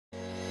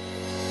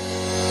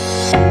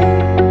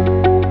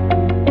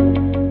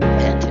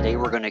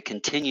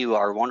continue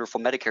our wonderful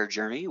Medicare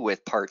journey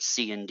with Part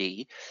C and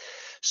D.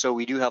 So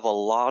we do have a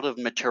lot of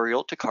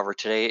material to cover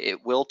today.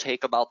 It will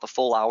take about the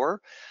full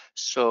hour.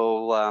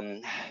 So,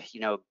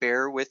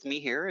 bear with me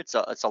here. It's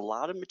a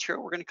lot of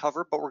material we're going to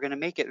cover, but we're going to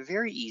make it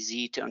very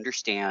easy to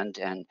understand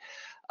and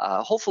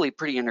hopefully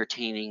pretty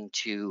entertaining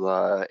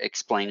to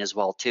explain as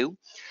well too.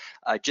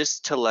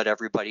 Just to let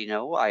everybody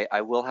know,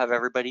 I will have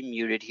everybody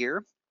muted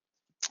here.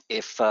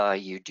 If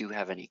you do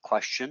have any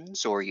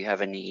questions or you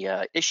have any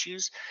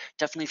issues,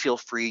 definitely feel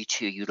free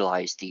to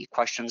utilize the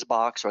questions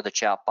box or the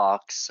chat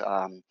box.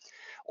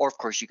 Or of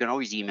course, you can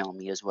always email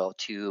me as well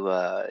too.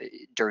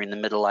 During the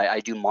middle, I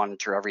do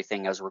monitor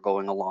everything as we're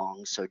going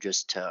along. So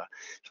just to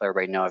let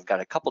everybody know, I've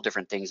got a couple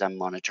different things I'm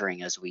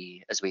monitoring as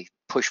we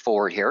push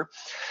forward here.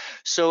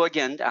 So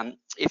again,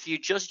 if you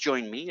just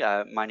joined me,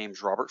 my name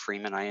is Robert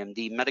Freeman. I am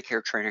the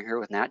Medicare trainer here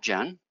with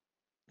NatGen.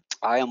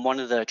 I am one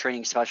of the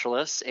training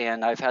specialists,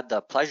 and I've had the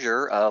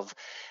pleasure of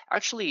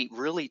actually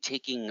really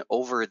taking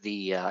over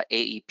the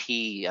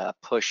AEP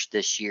push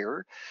this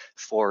year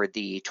for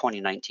the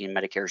 2019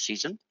 Medicare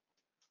season.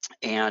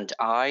 And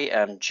I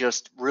am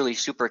just really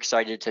super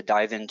excited to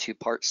dive into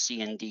Part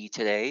C and D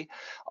today.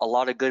 A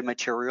lot of good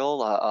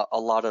material, a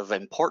lot of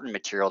important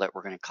material that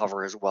we're going to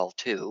cover as well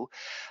too.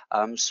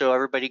 So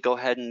everybody go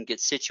ahead and get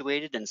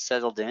situated and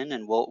settled in,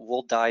 and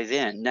we'll dive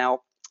in.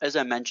 Now, as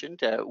I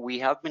mentioned, we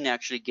have been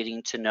actually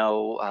getting to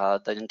know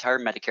the entire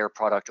Medicare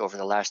product over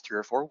the last 3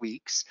 or 4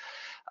 weeks.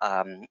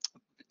 The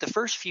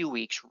first few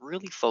weeks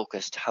really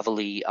focused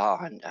heavily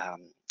on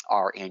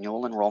our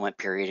annual enrollment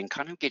period and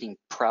kind of getting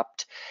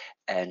prepped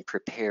and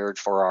prepared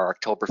for our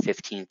October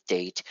 15th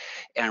date,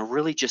 and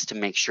really just to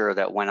make sure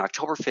that when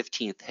October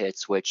 15th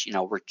hits, which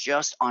we're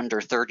just under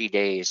 30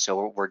 days,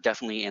 so we're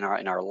definitely in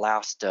our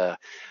last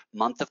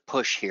month of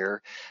push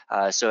here.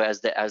 So as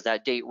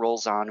that date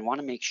rolls on, I want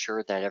to make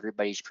sure that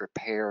everybody's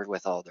prepared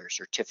with all their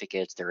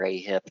certificates, their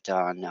AHIP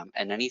done,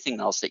 and anything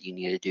else that you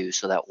need to do,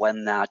 so that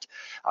when that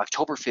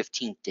October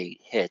 15th date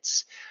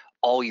hits,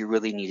 all you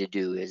really need to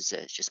do is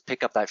just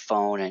pick up that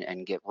phone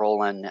and get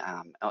rolling,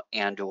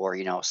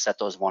 or set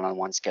those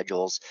one-on-one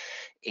schedules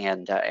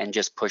and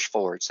just push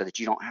forward, so that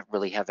you don't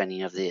really have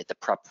any of the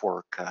prep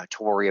work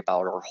to worry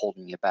about or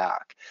holding you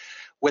back.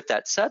 With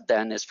that said,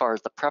 then, as far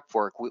as the prep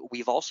work,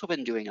 we've also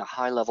been doing a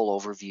high-level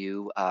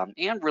overview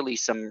and really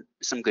some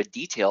good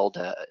detailed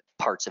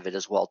parts of it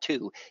as well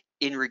too,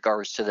 in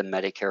regards to the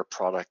Medicare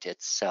product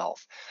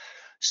itself.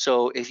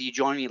 So if you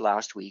joined me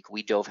last week,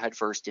 we dove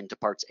headfirst into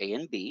parts A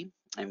and B,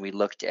 and we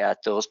looked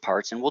at those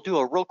parts, and we'll do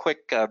a real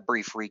quick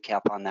brief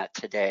recap on that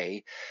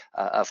today,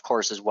 of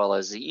course, as well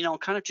as,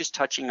 kind of just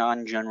touching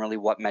on generally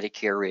what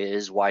Medicare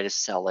is, why to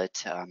sell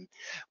it.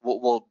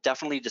 We'll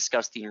definitely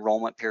discuss the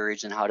enrollment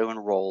periods and how to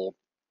enroll.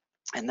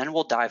 And then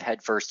we'll dive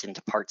headfirst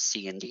into parts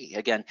C and D.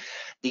 Again,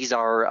 these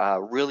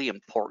are really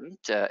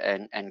important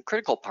and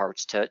critical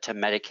parts to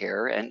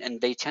Medicare,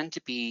 and they tend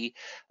to be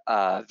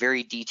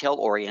very detail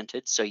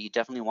oriented. So you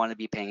definitely want to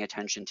be paying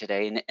attention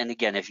today. And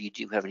again, if you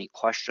do have any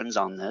questions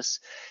on this,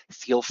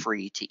 feel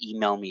free to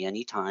email me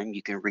anytime.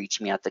 You can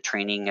reach me at the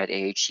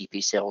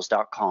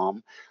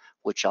training@ahcpsales.com,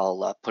 which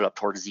I'll put up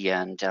towards the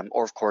end.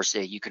 Or of course,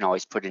 you can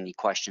always put any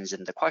questions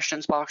in the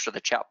questions box or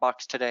the chat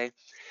box today.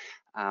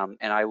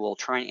 And I will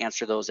try and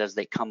answer those as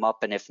they come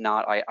up. And if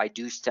not, I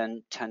do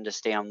tend to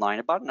stay online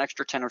about an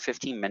extra 10 or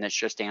 15 minutes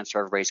just to answer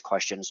everybody's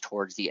questions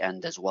towards the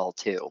end as well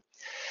too.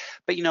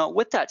 But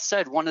with that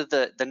said, one of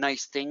the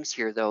nice things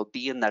here, though,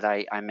 being that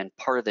I'm in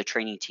part of the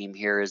training team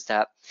here, is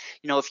that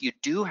if you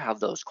do have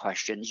those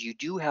questions, you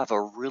do have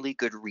a really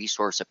good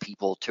resource of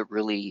people to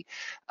really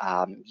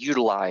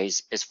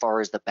utilize as far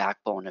as the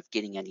backbone of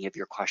getting any of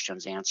your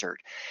questions answered.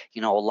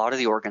 A lot of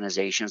the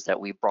organizations that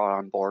we brought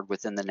on board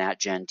within the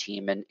NatGen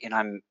team, and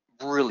I'm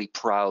really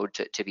proud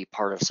to be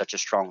part of such a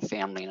strong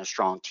family and a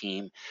strong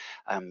team.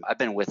 I've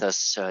been with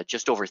us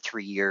just over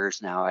 3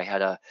 years now. I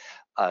had a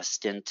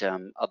stint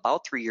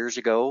about 3 years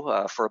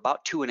ago for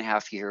about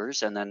 2.5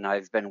 years, and then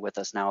I've been with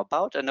us now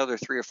about another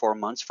 3 or 4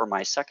 months for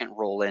my second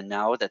roll in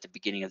now at the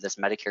beginning of this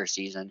Medicare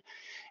season.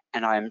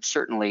 And I'm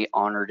certainly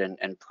honored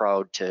and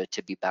proud to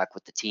be back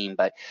with the team.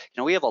 But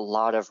we have a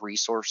lot of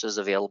resources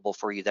available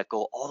for you that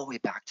go all the way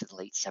back to the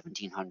late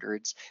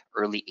 1700s,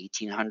 early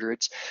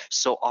 1800s.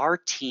 So our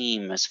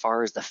team, as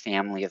far as the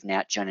family of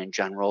NatGen in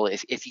general,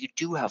 if you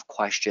do have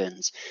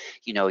questions,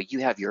 you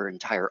have your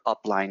entire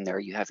upline there,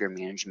 you have your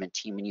management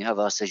team, and you have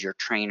us as your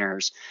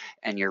trainers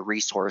and your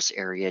resource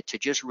area to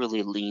just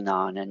really lean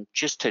on, and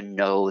just to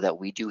know that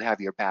we do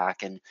have your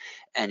back. And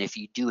if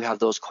you do have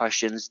those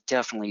questions,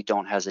 definitely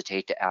don't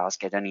hesitate to ask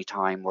at any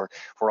time.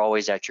 We're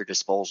always at your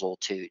disposal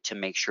to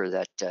make sure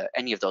that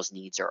any of those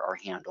needs are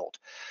handled.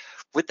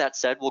 With that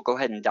said, we'll go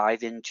ahead and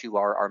dive into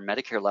our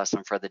Medicare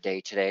lesson for the day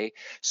today.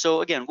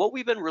 So again, what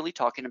we've been really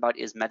talking about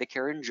is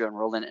Medicare in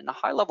general, and a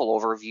high-level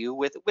overview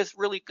with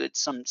really good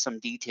some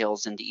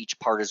details into each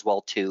part as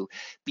well too,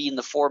 being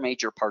the 4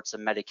 major parts of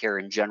Medicare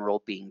in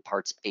general, being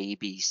parts A,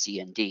 B,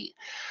 C, and D.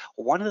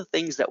 One of the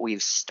things that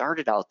we've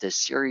started out this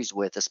series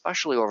with,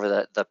 especially over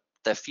the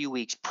the few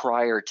weeks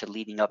prior to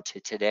leading up to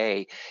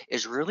today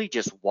is really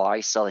just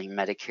why selling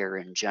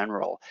Medicare in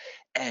general.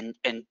 And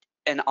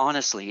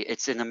honestly,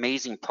 it's an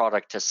amazing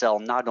product to sell,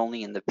 not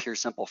only in the pure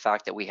simple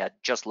fact that we had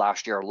just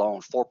last year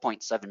alone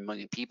 4.7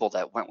 million people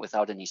that went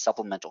without any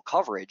supplemental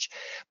coverage,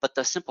 but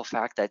the simple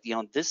fact that, you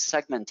know, this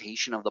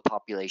segmentation of the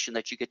population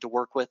that you get to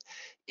work with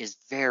is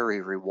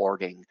very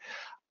rewarding.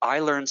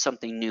 I learn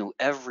something new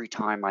every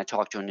time I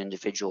talk to an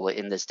individual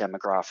in this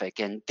demographic,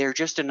 and they're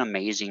just an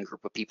amazing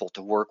group of people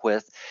to work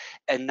with.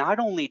 And not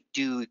only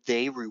do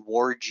they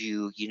reward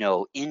you, you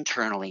know,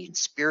 internally and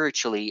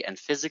spiritually and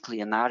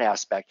physically in that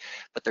aspect,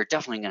 but they're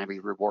definitely going to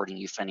be rewarding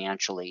you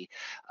financially,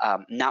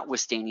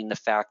 notwithstanding the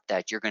fact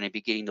that you're going to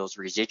be getting those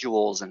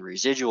residuals and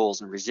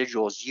residuals and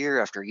residuals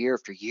year after year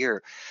after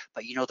year.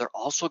 But, you know, they're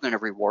also going to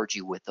reward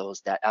you with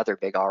that other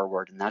big R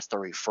word, and that's the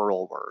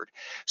referral word.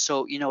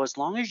 So, you know, as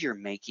long as you're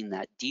making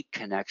that deep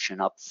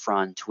connection up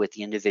front with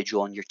the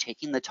individual and you're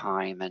taking the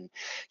time and,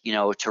 you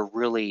know, to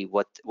really,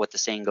 what the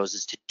saying goes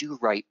is to do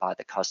right by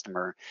the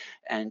customer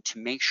and to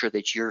make sure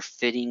that you're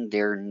fitting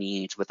their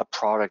needs with a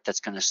product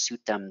that's going to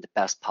suit them the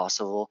best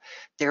possible,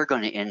 they're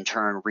going to in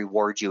turn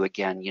reward you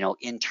again, you know,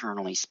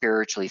 internally,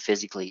 spiritually,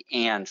 physically,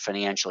 and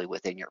financially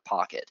within your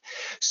pocket.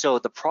 So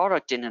the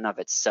product in and of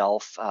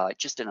itself,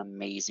 just an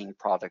amazing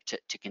product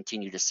to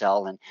continue to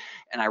sell. And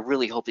I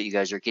really hope that you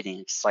guys are getting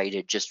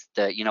excited. Just,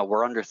 you know,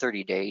 we're under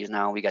 30 days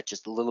now. We got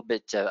just a little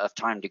bit of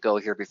time to go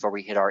here before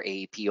we hit our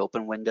AEP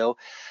open window.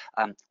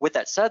 With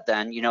that said,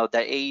 then, you know,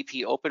 that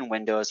AEP open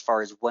window, as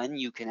far as when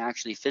you can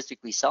actually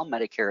physically sell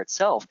Medicare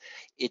itself,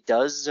 it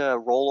does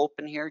roll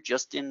open here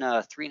just in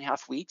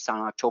 3.5 weeks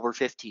on October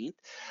 15th.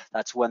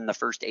 That's when the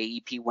first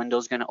AEP window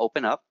is going to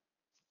open up.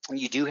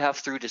 You do have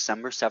through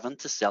December 7th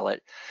to sell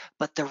it.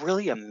 But the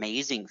really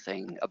amazing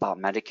thing about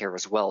Medicare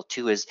as well,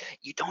 too, is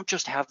you don't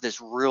just have this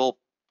real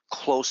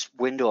close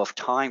window of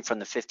time from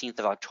the 15th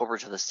of October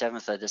to the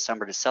 7th of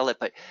December to sell it,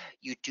 but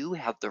you do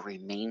have the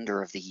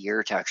remainder of the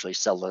year to actually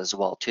sell it as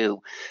well,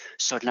 too.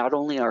 So not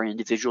only are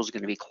individuals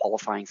going to be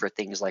qualifying for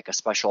things like a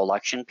special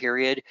election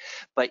period,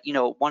 but, you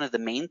know, one of the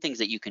main things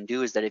that you can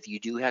do is that if you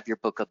do have your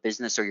book of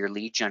business or your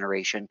lead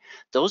generation,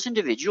 those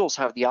individuals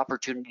have the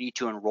opportunity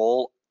to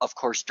enroll, of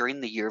course,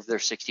 during the year of their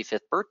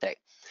 65th birthday.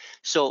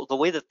 So the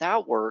way that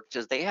that works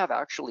is they have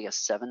actually a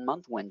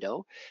 7-month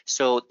window.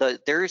 So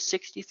their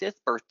 65th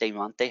birthday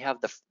month, they have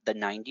the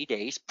 90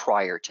 days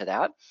prior to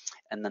that,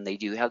 and then they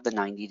do have the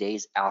 90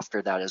 days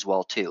after that as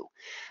well too.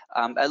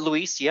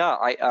 Luis, yeah,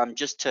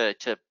 just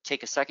to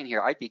take a second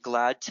here, I'd be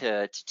glad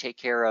to take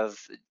care of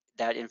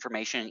that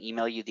information and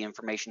email you the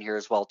information here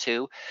as well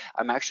too.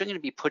 I'm actually going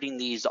to be putting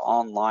these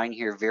online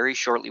here very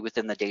shortly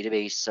within the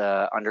database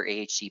under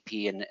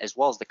AHCP, and as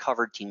well as the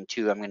covered team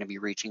too. I'm going to be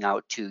reaching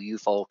out to you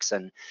folks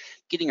and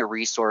getting a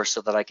resource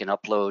so that I can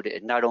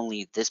upload not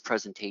only this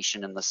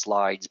presentation and the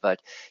slides,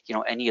 but, you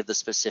know, any of the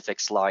specific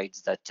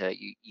slides that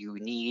you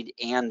need,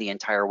 and the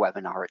entire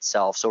webinar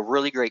itself. So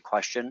really great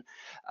question.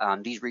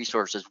 These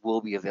resources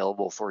will be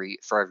available for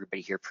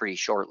everybody here pretty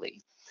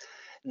shortly.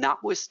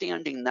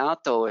 Notwithstanding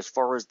that, though, as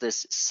far as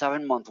this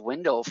 7-month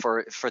window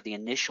for the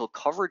initial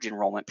coverage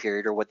enrollment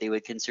period, or what they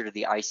would consider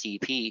the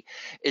ICP,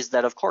 is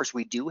that, of course,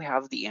 we do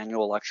have the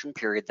annual election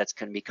period that's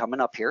going to be coming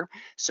up here.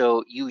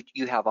 So you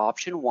have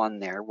option 1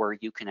 there, where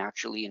you can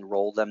actually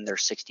enroll them their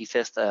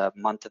 65th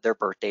month of their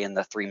birthday and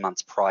the 3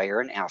 months prior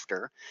and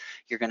after.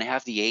 You're going to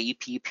have the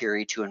AEP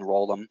period to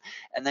enroll them,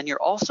 and then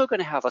you're also going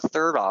to have a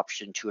third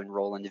option to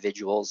enroll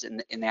individuals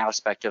in the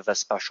aspect of a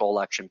special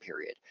election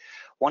period.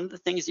 One of the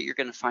things that you're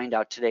going to find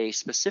out today,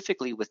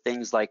 specifically with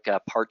things like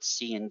Part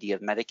C and D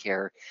of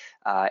Medicare,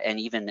 and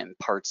even in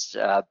Parts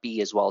B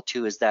as well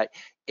too, is that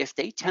if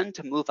they tend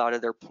to move out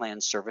of their plan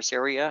service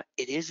area,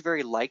 it is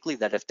very likely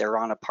that if they're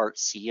on a Part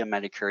C, a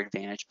Medicare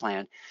Advantage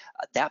plan,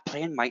 that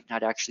plan might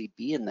not actually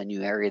be in the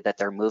new area that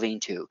they're moving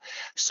to.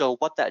 So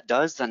what that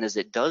does then is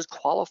it does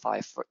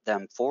qualify for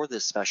them for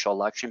this special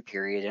election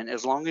period, and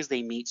as long as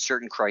they meet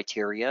certain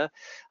criteria,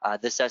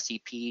 this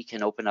SEP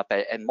can open up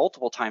at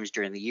multiple times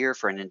during the year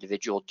for an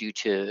individual due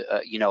to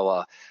you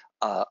know,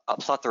 a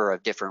plethora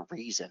of different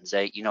reasons.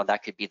 You know,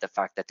 that could be the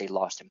fact that they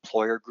lost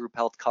employer group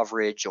health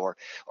coverage, or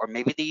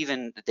maybe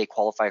they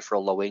qualify for a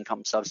low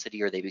income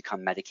subsidy, or they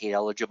become Medicaid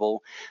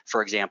eligible.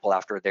 For example,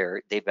 after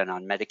they've been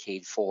on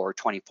Medicaid for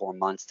 24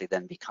 months, they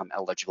then become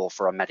eligible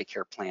for a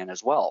Medicare plan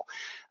as well.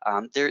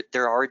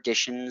 There are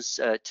additions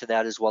to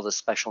that as well, the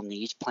special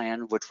needs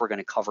plan, which we're going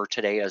to cover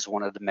today as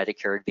one of the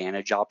Medicare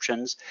Advantage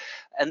options,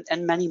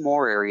 and many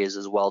more areas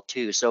as well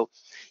too. So,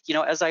 you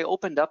know, as I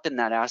opened up in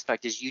that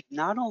aspect, is you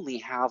not only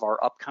have our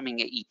upcoming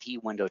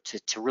AEP window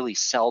to really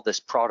sell this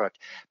product,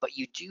 but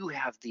you do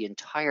have the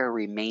entire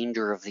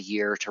remainder of the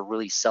year to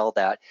really sell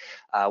that,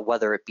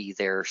 whether it be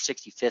their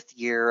 65th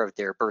year of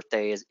their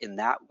birthday is in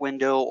that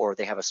window, or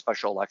they have a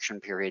special election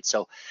period.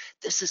 So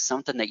this is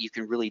something that you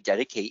can really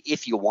dedicate,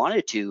 if you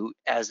wanted to,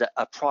 as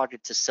a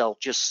product to sell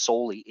just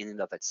solely in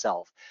and of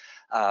itself.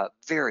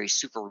 Very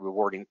super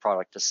rewarding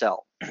product to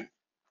sell.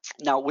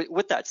 Now,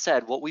 with that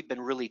said, what we've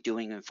been really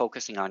doing and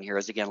focusing on here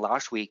is, again,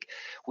 last week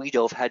we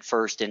dove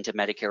headfirst into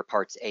Medicare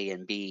Parts A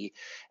and B.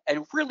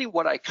 And really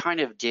what I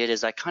kind of did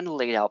is I kind of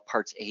laid out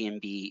Parts A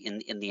and B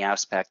in the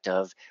aspect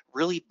of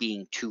really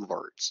being two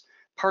words.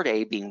 Part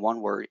A being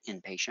one word,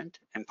 inpatient,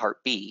 and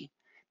Part B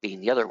being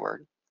the other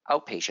word,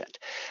 outpatient.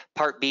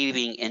 Part B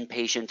being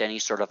inpatient, any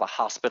sort of a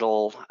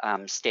hospital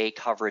stay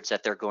coverage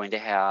that they're going to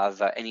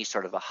have, any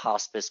sort of a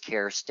hospice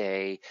care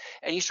stay,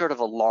 any sort of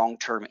a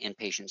long-term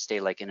inpatient stay,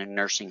 like in a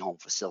nursing home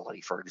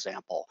facility, for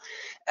example.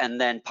 And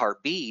then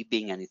Part B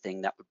being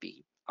anything that would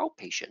be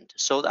outpatient.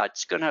 So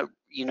that's going to,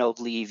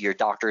 leave your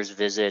doctor's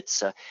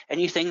visits,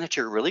 anything that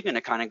you're really going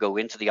to kind of go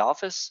into the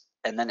office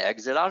and then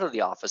exit out of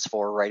the office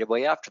for right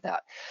away after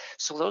that.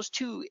 So those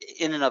two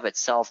in and of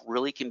itself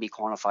really can be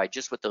quantified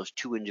just with those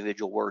two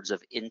individual words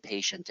of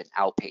inpatient and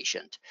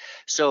outpatient.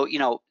 So,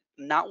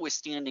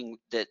 notwithstanding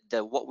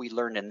the what we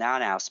learned in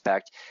that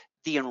aspect,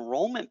 the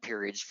enrollment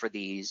periods for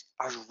these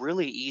are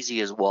really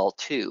easy as well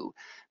too.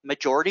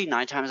 Majority,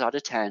 9 times out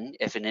of 10,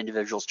 if an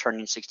individual's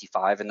turning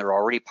 65 and they're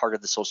already part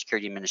of the Social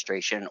Security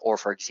Administration, or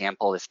for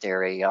example, if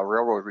they're a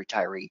railroad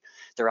retiree,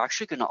 they're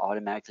actually going to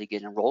automatically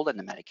get enrolled in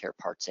the Medicare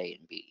Parts A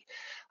and B.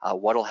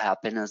 What'll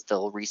happen is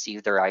they'll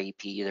receive their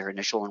IEP, their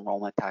initial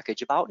enrollment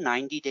package, about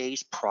 90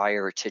 days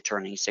prior to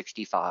turning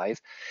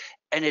 65.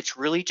 And it's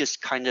really just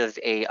kind of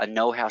a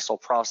no hassle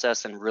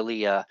process, and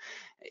really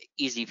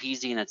easy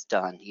peasy, and it's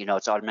done.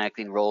 It's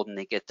automatically enrolled and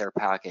they get their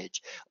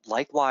package.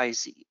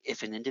 Likewise,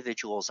 if an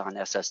individual is on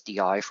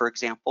SSDI, for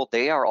example,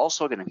 they are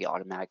also going to be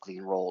automatically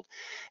enrolled.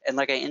 And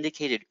like I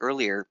indicated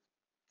earlier,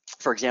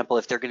 for example,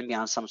 if they're going to be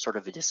on some sort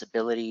of a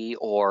disability,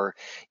 or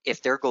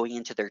if they're going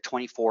into their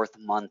 24th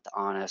month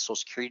on a Social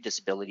Security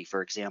disability,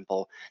 for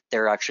example,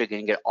 they're actually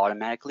going to get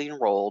automatically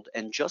enrolled.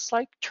 And just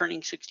like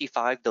turning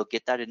 65, they'll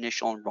get that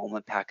initial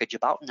enrollment package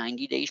about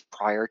 90 days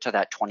prior to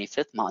that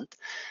 25th month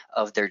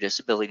of their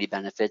disability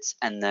benefits,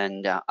 and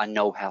then a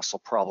no hassle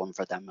problem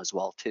for them as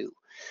well too.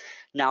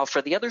 Now,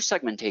 for the other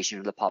segmentation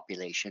of the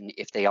population,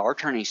 if they are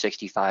turning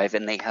 65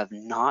 and they have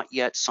not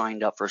yet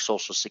signed up for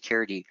Social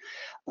Security,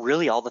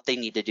 really all that they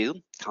need to do,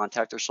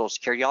 contact their Social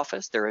Security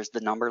office. There is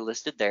the number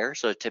listed there,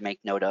 so to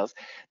make note of.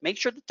 Make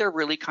sure that they're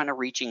really kind of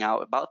reaching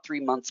out about 3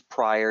 months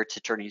prior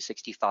to turning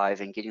 65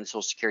 and getting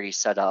Social Security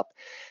set up.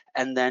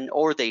 And then,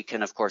 or they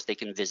can, of course, they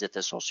can visit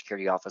the Social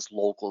Security office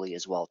locally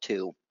as well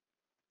too.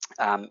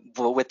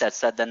 But with that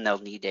said, then they'll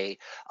need a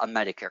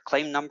Medicare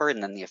claim number,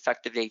 and then the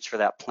effective dates for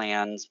that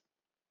plan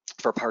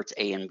for Parts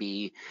A and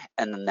B,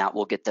 and then that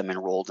will get them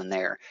enrolled in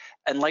there.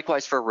 And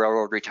likewise for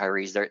railroad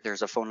retirees,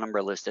 there's a phone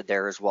number listed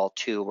there as well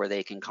too, where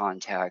they can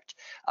contact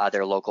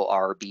their local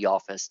RRB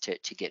office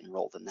to get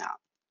enrolled in that.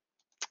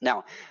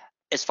 Now,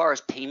 as far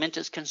as payment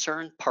is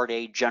concerned, Part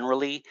A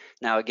generally,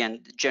 now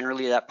again,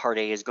 generally that Part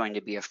A is going to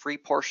be a free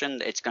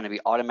portion. It's going to be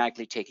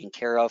automatically taken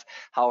care of.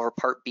 However,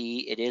 Part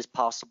B, it is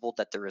possible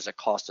that there is a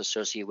cost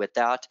associated with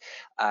that.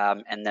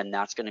 And then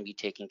that's going to be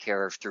taken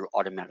care of through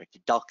automatic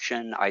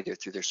deduction, either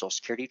through their Social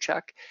Security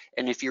check.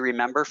 And if you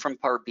remember from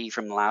Part B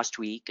from last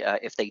week,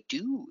 if they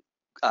do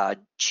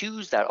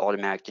choose that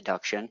automatic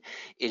deduction,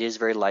 it is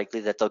very likely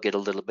that they'll get a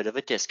little bit of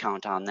a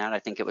discount on that. I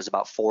think it was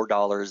about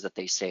 $4 that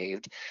they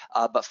saved,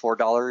 but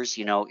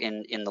 $4,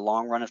 in the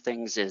long run of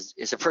things is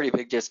a pretty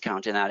big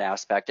discount in that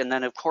aspect. And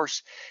then of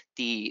course,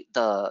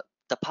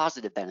 the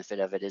positive benefit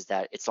of it is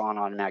that it's on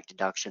automatic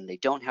deduction. They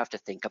don't have to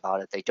think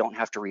about it. They don't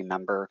have to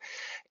remember,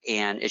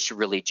 and it's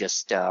really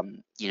just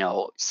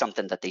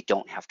something that they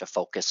don't have to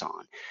focus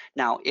on.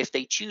 Now, if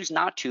they choose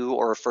not to,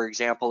 or for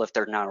example, if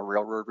they're not a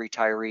railroad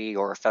retiree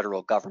or a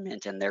federal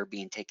government and they're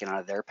being taken out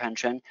of their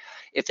pension,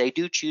 if they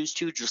do choose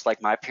to, just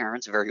like my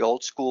parents, very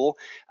old school,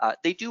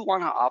 they do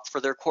want to opt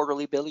for their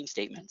quarterly billing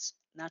statements.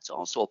 That's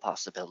also a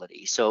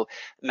possibility. So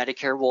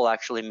Medicare will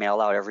actually mail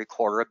out every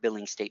quarter a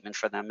billing statement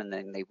for them, and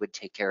then they would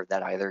take care of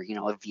that either,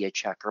 via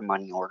check or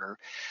money order.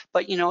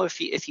 But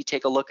if you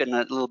take a look and a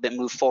little bit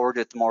move forward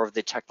with more of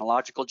the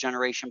technological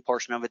generation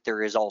portion of it,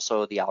 there is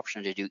also the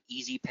option to do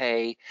easy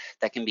pay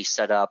that can be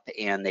set up,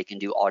 and they can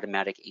do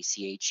automatic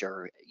ACH,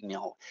 or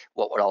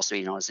what would also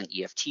be known as an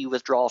EFT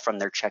withdrawal from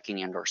their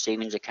checking and or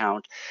savings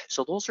account.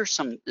 So those are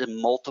some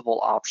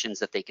multiple options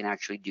that they can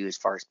actually do as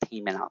far as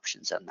payment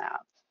options on that.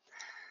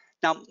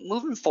 Now,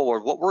 moving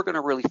forward, what we're going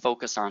to really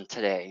focus on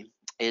today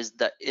is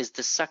the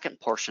second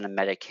portion of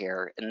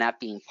Medicare, and that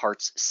being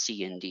Parts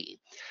C and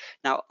D.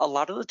 Now, a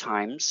lot of the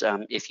times,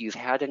 if you've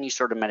had any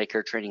sort of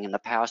Medicare training in the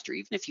past, or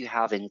even if you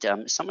haven't,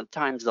 some of the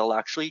times they'll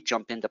actually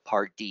jump into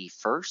Part D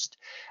first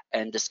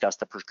and discuss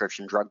the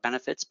prescription drug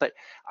benefits. But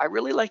I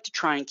really like to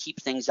try and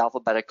keep things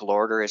alphabetical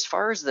order as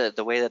far as the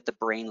way that the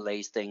brain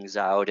lays things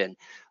out, and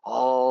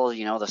all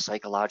the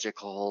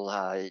psychological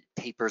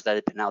papers that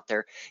have been out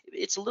there.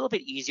 It's a little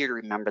bit easier to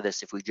remember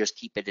this if we just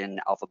keep it in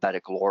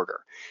alphabetical order.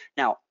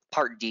 Now,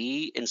 Part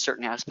D in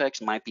certain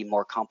aspects might be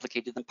more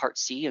complicated than Part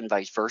C and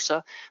vice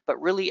versa, but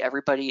really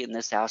everybody in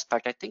this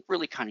aspect, I think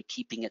really kind of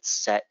keeping it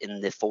set in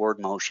the forward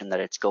motion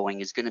that it's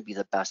going is going to be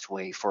the best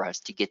way for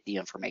us to get the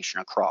information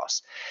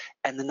across.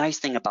 And the nice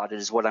thing about it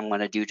is what I'm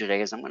going to do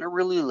today is I'm going to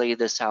really lay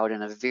this out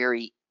in a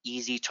very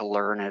easy to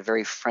learn in a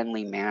very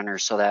friendly manner,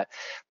 so that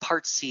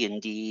Part C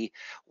and D,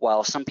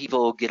 while some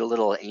people get a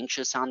little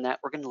anxious on that,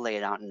 we're going to lay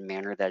it out in a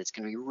manner that it's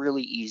going to be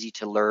really easy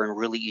to learn,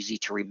 really easy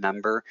to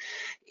remember,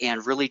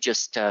 and really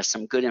just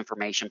some good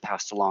information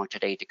passed along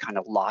today to kind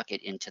of lock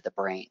it into the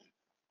brain.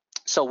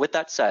 So with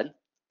that said,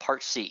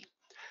 Part C.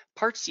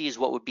 Part C is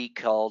what would be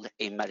called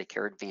a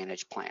Medicare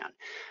Advantage plan.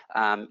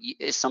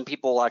 Some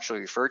people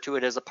actually refer to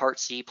it as a Part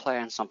C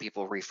plan. Some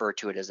people refer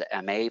to it as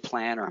a MA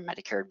plan or a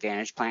Medicare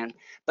Advantage plan.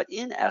 But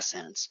in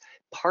essence,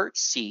 Part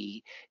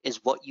C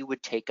is what you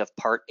would take of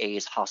Part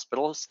A's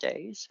hospital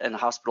stays and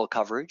hospital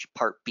coverage,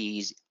 Part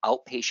B's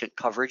outpatient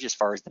coverage as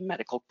far as the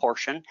medical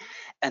portion,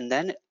 and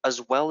then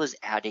as well as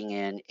adding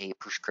in a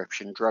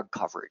prescription drug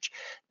coverage.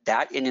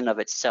 That in and of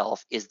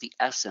itself is the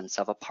essence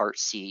of a Part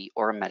C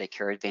or a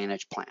Medicare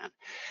Advantage plan.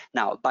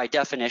 Now, by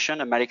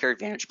definition, a Medicare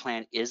Advantage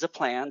plan is a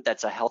plan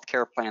that's a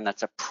healthcare plan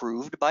that's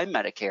approved by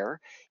Medicare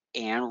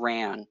and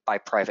ran by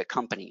private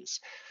companies.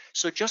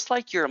 So just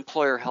like your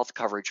employer health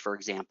coverage, for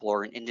example,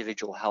 or an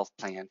individual health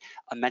plan,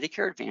 a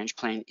Medicare Advantage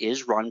plan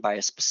is run by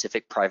a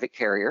specific private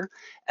carrier,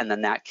 and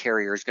then that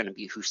carrier is going to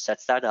be who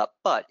sets that up,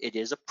 but it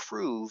is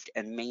approved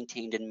and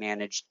maintained and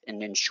managed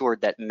and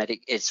ensured that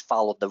it's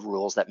followed the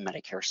rules that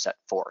Medicare set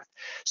forth.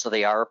 So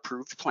they are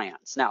approved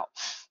plans. Now,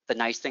 the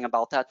nice thing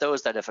about that, though,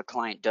 is that if a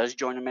client does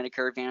join a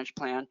Medicare Advantage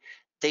plan,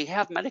 they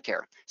have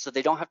Medicare, so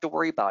they don't have to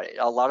worry about it.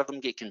 A lot of them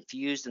get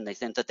confused and they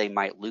think that they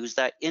might lose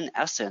that. In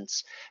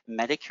essence,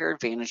 Medicare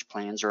Advantage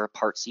plans or a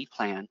Part C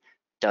plan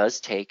does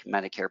take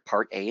Medicare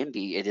Part A and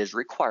B. It is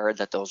required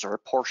that those are a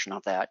portion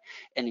of that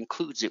and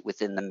includes it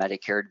within the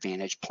Medicare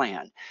Advantage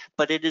plan,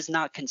 but it is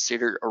not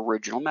considered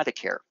original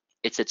Medicare.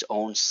 It's its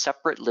own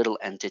separate little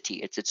entity.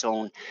 It's its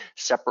own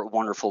separate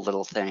wonderful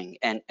little thing.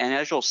 And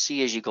as you'll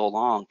see as you go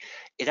along,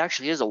 it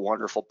actually is a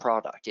wonderful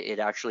product. It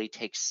actually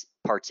takes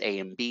Parts A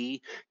and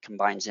B,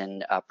 combines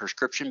in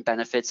prescription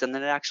benefits, and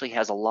then it actually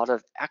has a lot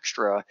of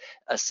extra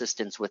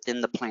assistance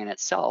within the plan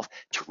itself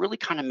to really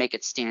kind of make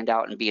it stand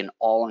out and be an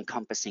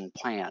all-encompassing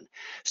plan,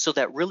 so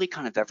that really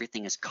kind of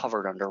everything is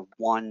covered under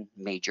one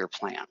major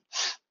plan.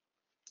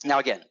 Now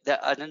again,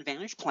 an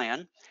Advantage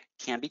plan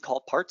can be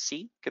called Part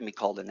C, can be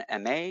called an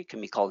MA, can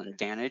be called an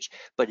Advantage,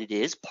 but it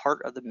is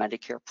part of the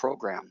Medicare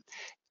program,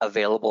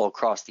 available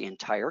across the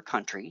entire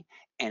country,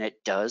 and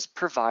it does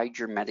provide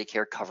your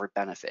Medicare covered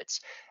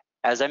benefits.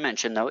 As I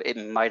mentioned, though, it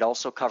might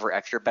also cover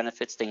extra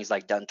benefits, things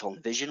like dental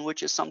and vision,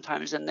 which is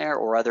sometimes in there,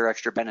 or other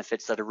extra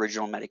benefits that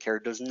original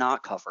Medicare does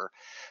not cover.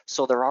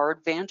 So there are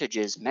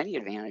advantages, many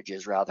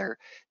advantages rather,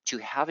 to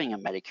having a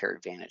Medicare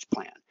Advantage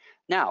plan.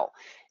 Now,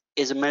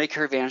 is a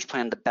Medicare Advantage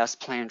plan the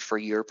best plan for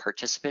your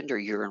participant or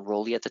your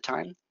enrollee at the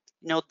time?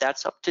 No,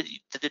 that's up to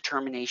the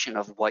determination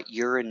of what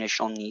your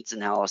initial needs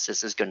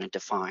analysis is going to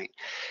define.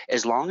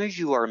 As long as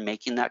you are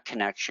making that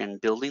connection,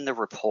 building the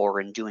rapport,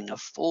 and doing a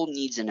full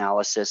needs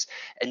analysis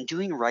and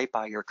doing right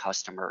by your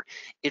customer,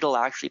 it'll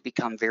actually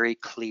become very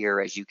clear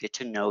as you get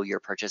to know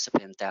your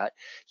participant that,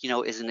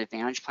 is an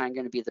Advantage plan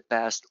going to be the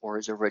best, or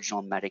is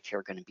original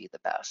Medicare going to be the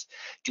best?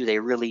 Do they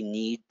really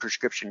need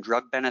prescription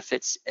drug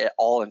benefits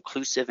all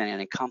inclusive and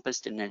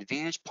encompassed in an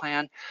Advantage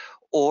plan?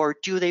 Or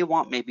do they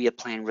want maybe a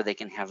plan where they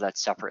can have that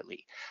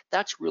separately?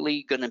 That's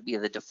really going to be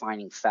the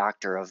defining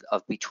factor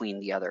of between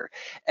the other.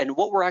 And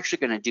what we're actually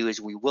going to do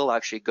is we will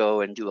actually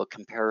go and do a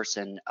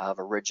comparison of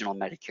original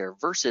Medicare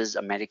versus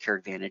a Medicare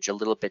Advantage a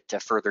little bit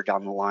further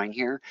down the line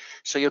here.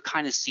 So you'll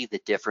kind of see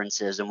the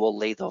differences, and we'll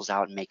lay those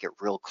out and make it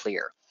real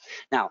clear.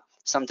 Now,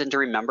 something to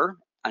remember,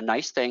 a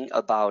nice thing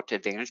about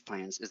Advantage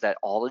plans is that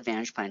all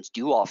Advantage plans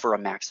do offer a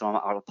maximum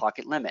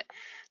out-of-pocket limit.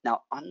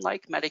 Now,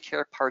 unlike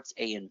Medicare Parts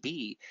A and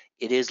B,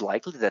 it is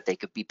likely that they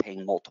could be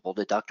paying multiple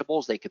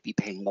deductibles, they could be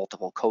paying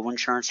multiple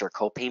co-insurance or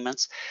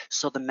co-payments.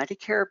 So the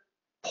Medicare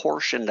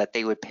portion that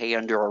they would pay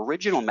under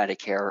original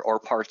Medicare or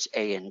Parts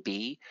A and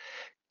B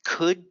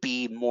could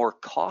be more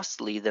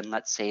costly than,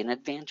 let's say, an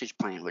Advantage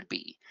plan would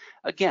be.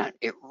 Again,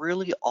 it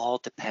really all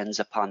depends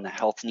upon the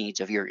health needs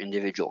of your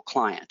individual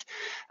client,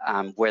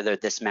 whether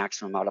this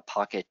maximum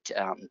out-of-pocket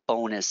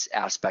bonus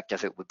aspect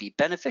of it would be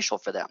beneficial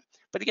for them.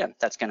 But again,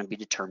 that's going to be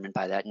determined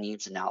by that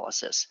needs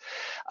analysis.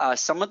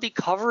 Some of the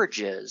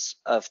coverages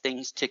of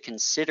things to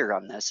consider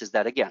on this is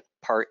that, again,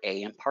 Part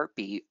A and Part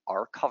B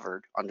are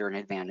covered under an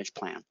Advantage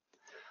plan.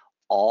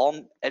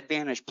 All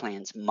Advantage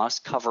plans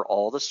must cover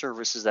all the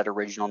services that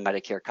original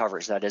Medicare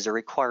covers. That is a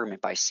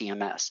requirement by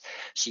CMS.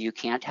 So you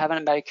can't have a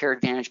Medicare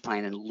Advantage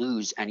plan and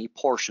lose any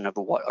portion of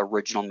what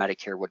original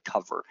Medicare would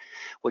cover,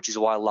 which is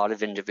why a lot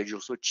of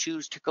individuals would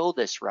choose to go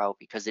this route,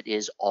 because it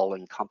is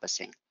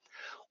all-encompassing.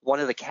 One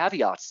of the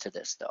caveats to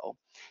this, though,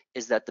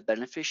 is that the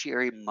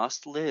beneficiary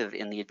must live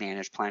in the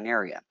Advantage plan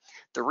area.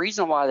 The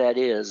reason why that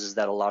is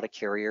that a lot of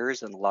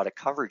carriers and a lot of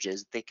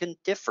coverages, they can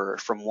differ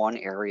from one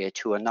area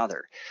to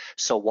another.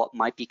 So what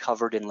might be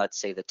covered in, let's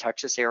say, the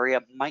Texas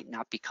area might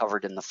not be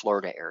covered in the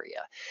Florida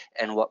area.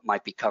 And what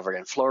might be covered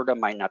in Florida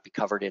might not be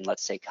covered in,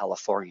 let's say,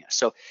 California.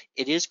 So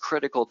it is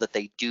critical that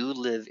they do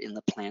live in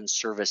the plan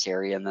service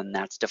area, and then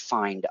that's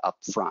defined up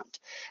front.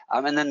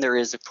 And then there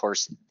is, of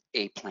course,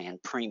 a plan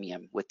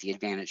premium with the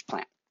Advantage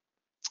plan.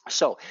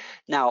 So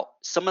now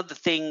some of the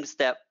things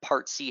that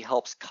Part C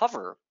helps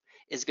cover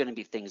is going to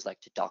be things like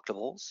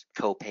deductibles,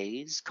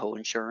 co-pays,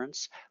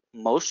 co-insurance,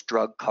 most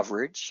drug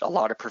coverage, a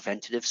lot of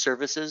preventative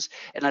services,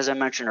 and as I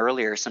mentioned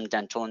earlier, some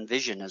dental and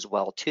vision as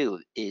well too.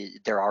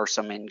 There are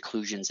some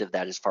inclusions of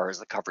that as far as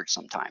the coverage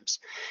sometimes.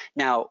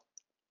 Now,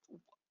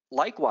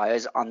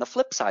 likewise, on the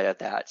flip side of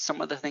that, some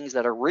of the things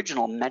that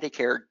original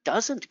Medicare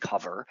doesn't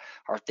cover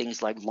are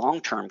things like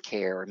long-term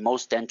care,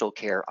 most dental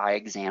care, eye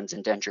exams,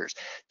 and dentures.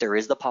 There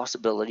is the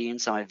possibility in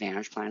some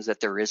Advantage plans that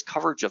there is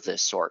coverage of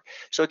this sort.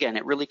 So again,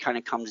 it really kind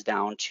of comes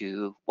down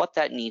to what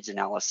that needs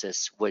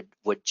analysis would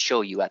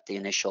show you at the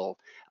initial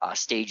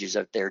stages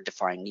of their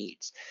defined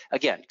needs.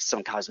 Again,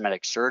 some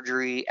cosmetic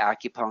surgery,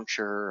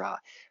 acupuncture,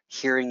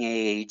 hearing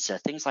aids,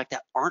 things like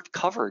that aren't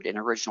covered in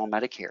original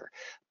Medicare,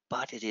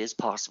 but it is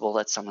possible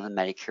that some of the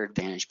Medicare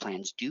Advantage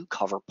plans do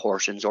cover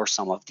portions or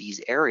some of these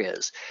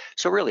areas.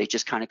 So really, it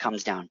just kind of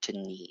comes down to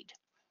need.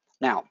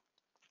 Now,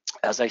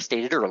 as I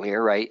stated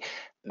earlier, right,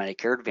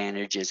 Medicare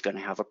Advantage is going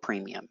to have a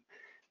premium.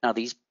 Now,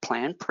 these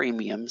plan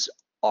premiums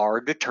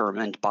are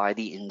determined by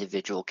the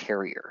individual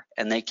carrier,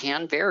 and they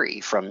can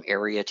vary from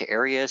area to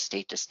area,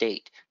 state to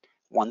state.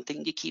 One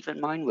thing to keep in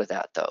mind with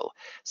that, though,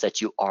 is that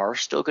you are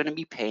still going to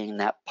be paying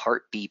that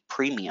Part B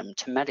premium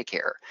to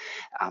Medicare.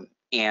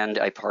 And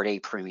a Part A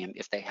premium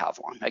if they have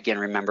one. Again,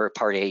 remember,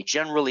 Part A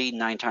generally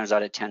 9 times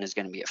out of 10 is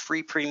going to be a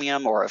free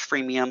premium or a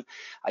freemium.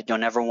 I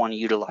don't ever want to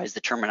utilize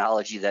the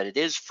terminology that it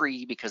is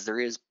free, because there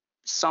is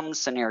some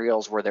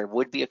scenarios where there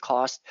would be a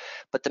cost,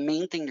 but the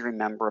main thing to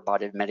remember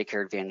about a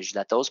Medicare Advantage is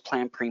that those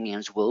plan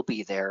premiums will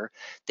be there.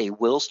 They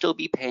will still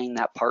be paying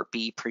that Part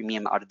B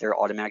premium out of their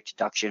automatic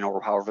deduction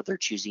or however they're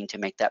choosing to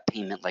make that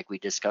payment like we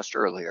discussed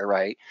earlier,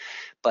 right?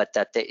 But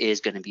that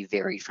is going to be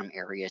varied from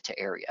area to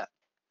area.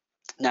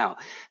 Now,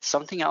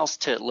 something else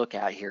to look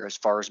at here as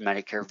far as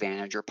Medicare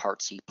Advantage or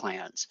Part C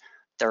plans,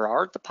 there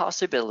are the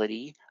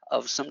possibility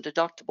of some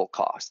deductible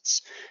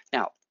costs.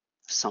 Now,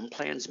 some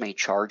plans may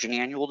charge an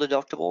annual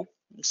deductible,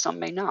 and some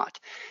may not.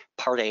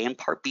 Part A and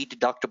Part B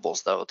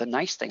deductibles, though, the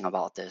nice thing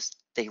about this,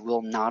 they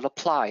will not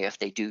apply if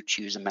they do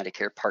choose a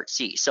Medicare Part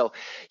C. So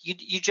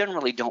you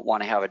generally don't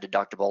want to have a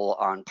deductible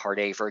on Part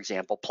A, for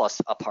example,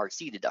 plus a Part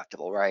C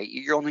deductible, right?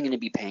 You're only going to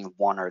be paying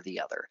one or the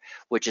other,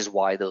 which is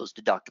why those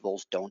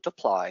deductibles don't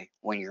apply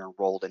when you're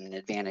enrolled in an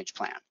Advantage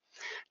plan.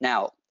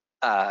 Now,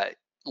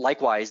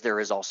 likewise, there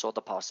is also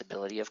the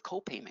possibility of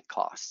copayment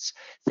costs.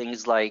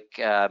 Things like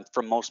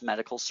for most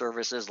medical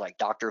services like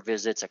doctor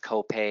visits, a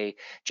copay,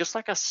 just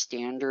like a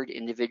standard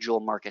individual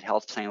market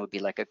health plan would be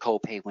like a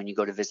copay when you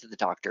go to visit the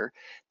doctor,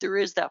 there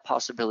is that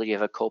possibility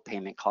of a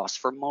copayment cost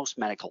for most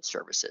medical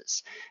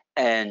services.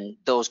 And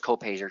those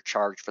copays are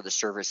charged for the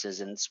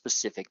services and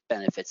specific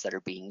benefits that are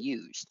being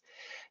used.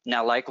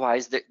 Now,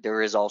 likewise,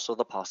 there is also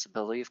the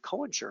possibility of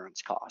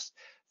coinsurance costs.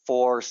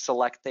 For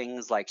select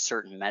things like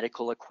certain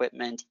medical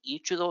equipment,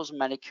 each of those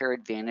Medicare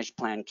Advantage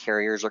plan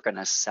carriers are going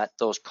to set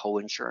those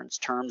coinsurance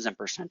terms and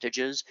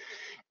percentages,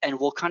 and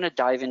we'll kind of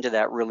dive into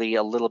that really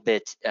a little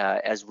bit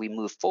as we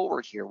move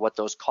forward here, what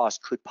those costs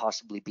could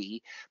possibly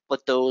be,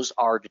 but those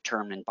are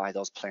determined by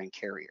those plan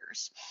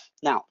carriers.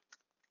 Now,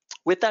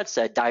 with that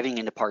said, diving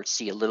into Part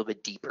C a little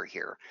bit deeper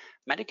here,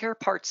 Medicare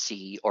Part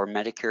C or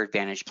Medicare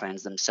Advantage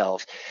plans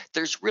themselves,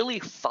 there's really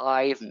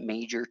 5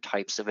 major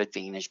types of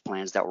Advantage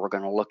plans that we're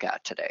going to look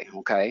at today,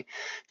 okay?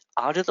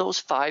 Out of those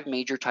 5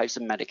 major types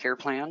of Medicare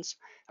plans,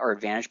 or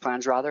Advantage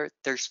plans rather,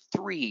 there's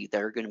 3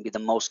 that are going to be the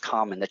most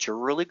common that you're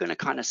really going to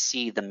kind of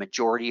see the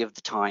majority of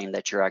the time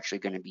that you're actually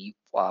going to be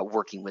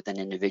working with an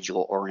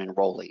individual or an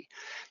enrollee.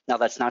 Now,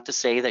 that's not to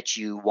say that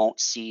you won't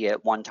see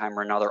at one time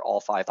or another all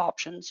 5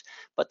 options,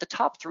 but the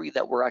top 3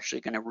 that we're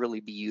actually going to really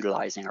be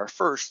utilizing are: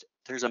 first,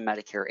 there's a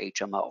Medicare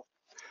HMO.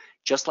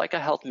 Just like a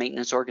health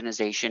maintenance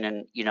organization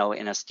and, in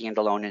a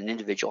standalone, an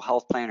individual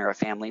health plan or a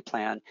family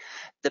plan,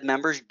 the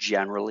members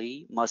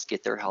generally must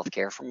get their health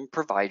care from a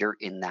provider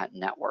in that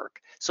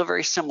network. So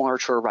very similar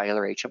to a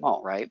regular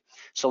HMO, right?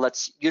 So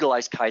let's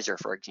utilize Kaiser,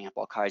 for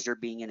example. Kaiser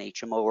being an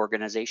HMO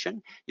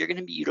organization, you're going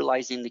to be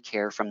utilizing the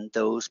care from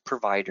those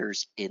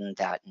providers in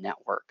that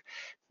network.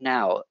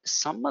 Now,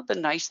 some of the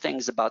nice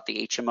things about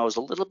the HMOs,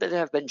 a little bit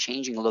have been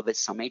changing a little bit.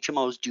 Some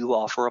HMOs do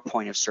offer a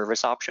point of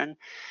service option,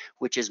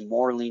 which is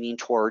more leaning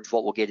towards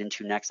what we'll get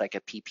into next, like a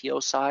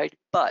PPO side.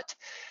 But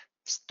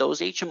those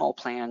HMO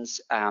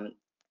plans,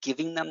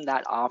 giving them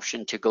that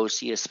option to go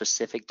see a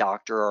specific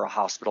doctor or a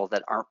hospital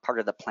that aren't part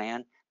of the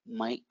plan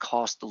might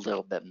cost a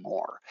little bit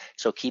more.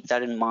 So keep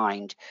that in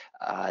mind,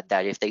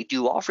 that if they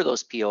do offer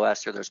those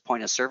POS or those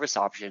point of service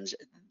options,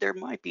 there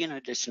might be an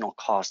additional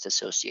cost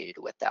associated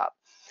with that.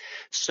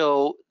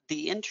 So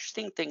the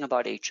interesting thing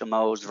about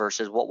HMOs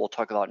versus what we'll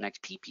talk about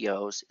next,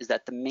 PPOs, is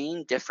that the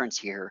main difference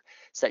here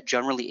is that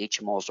generally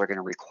HMOs are going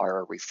to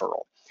require a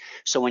referral.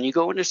 So when you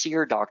go in to see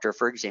your doctor,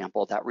 for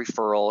example, that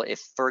referral, if,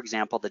 for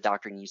example, the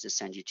doctor needs to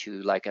send you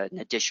to like an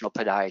additional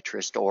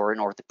podiatrist or an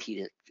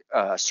orthopedic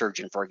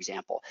surgeon, for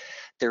example,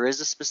 there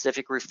is a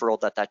specific referral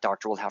that that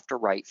doctor will have to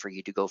write for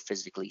you to go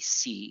physically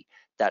see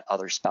that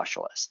other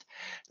specialist.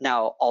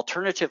 Now,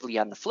 alternatively,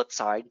 on the flip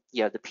side,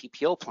 you have the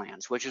PPO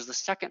plans, which is the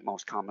second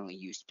most commonly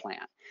used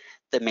plan.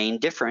 The main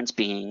difference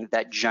being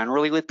that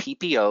generally with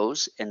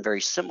PPOs, and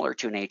very similar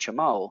to an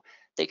HMO,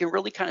 they can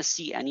really kind of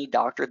see any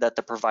doctor that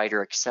the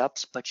provider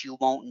accepts, but you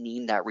won't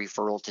need that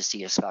referral to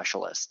see a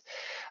specialist.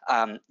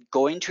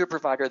 Going to a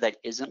provider that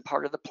isn't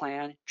part of the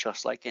plan,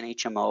 just like an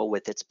HMO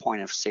with its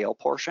point of sale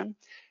portion,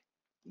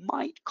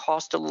 might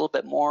cost a little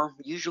bit more.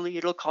 Usually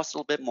it'll cost a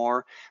little bit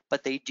more,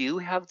 but they do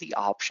have the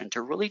option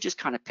to really just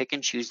kind of pick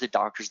and choose the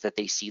doctors that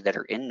they see that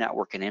are in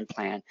network and in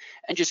plan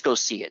and just go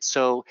see it.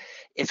 So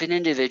if an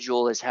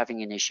individual is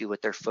having an issue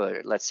with their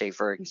foot, let's say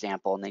for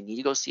example, and they need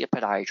to go see a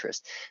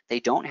podiatrist,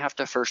 they don't have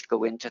to first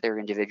go into their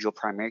individual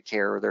primary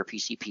care or their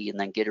PCP and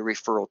then get a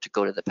referral to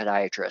go to the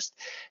podiatrist.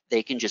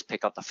 They can just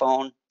pick up the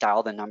phone,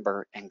 dial the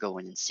number, and go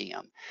in and see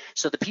them.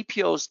 So the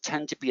PPOs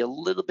tend to be a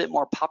little bit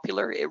more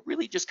popular. It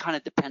really just kind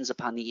of depends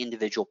upon the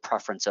individual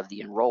preference of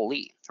the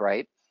enrollee,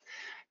 right?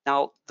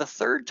 Now, the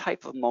third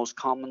type of most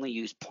commonly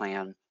used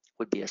plan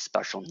would be a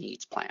special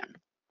needs plan.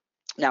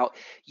 Now,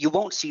 you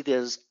won't see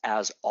this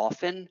as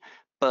often,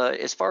 but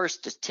as far as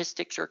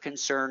statistics are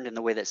concerned and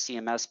the way that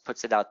CMS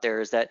puts it out there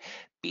is that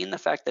being the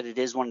fact that it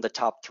is one of the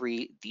top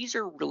three, these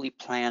are really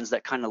plans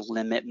that kind of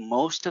limit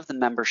most of the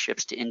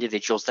memberships to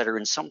individuals that are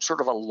in some sort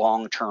of a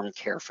long-term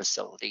care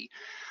facility,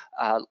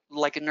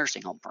 like a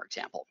nursing home, for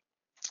example.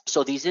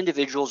 So these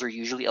individuals are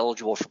usually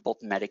eligible for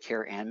both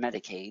Medicare and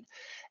Medicaid,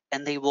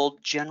 and they will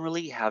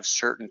generally have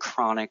certain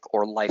chronic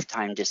or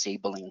lifetime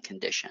disabling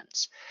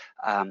conditions.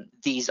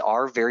 These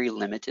are very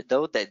limited,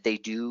 though, that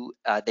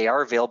they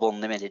are available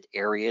in limited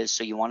areas.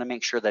 So you want to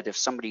make sure that if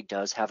somebody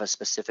does have a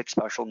specific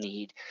special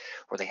need,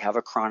 or they have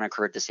a chronic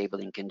or a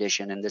disabling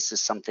condition, and this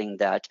is something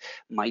that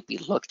might be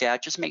looked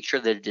at, just make sure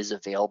that it is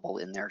available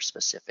in their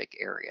specific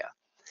area.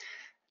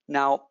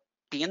 Now,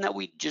 being that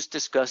we just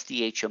discussed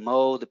the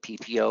HMO, the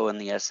PPO, and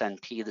the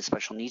SNP, the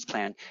special needs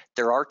plan,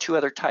 there are two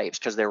other types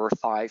because there were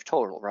 5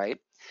 total, right?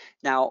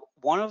 Now,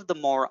 one of the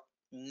more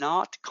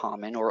not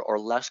common or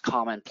less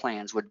common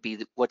plans would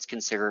be what's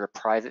considered a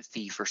private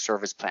fee for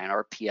service plan,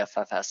 or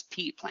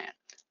PFFSP plan.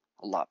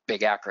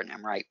 Big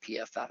acronym, right?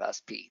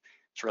 PFFSP.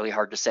 It's really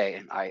hard to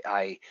say.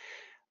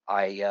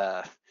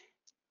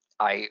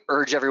 I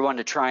urge everyone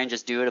to try and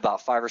just do it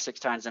about 5 or 6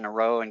 times in a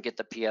row and get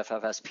the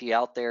PFFSP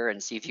out there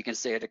and see if you can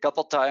say it a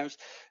couple times.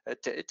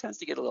 It tends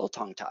to get a little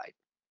tongue-tied.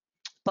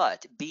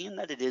 But being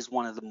that it is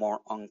one of the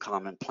more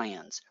uncommon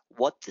plans,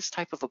 what this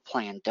type of a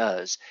plan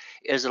does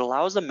is it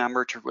allows a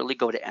member to really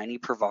go to any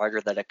provider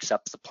that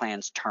accepts the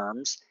plan's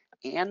terms,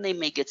 and they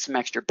may get some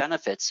extra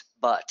benefits,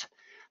 but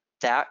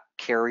that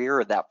carrier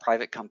or that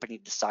private company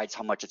decides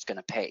how much it's going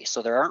to pay.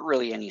 So there aren't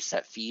really any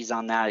set fees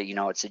on that. You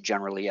know, it's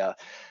generally a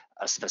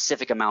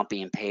specific amount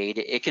being paid.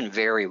 It can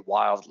vary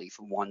wildly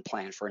from one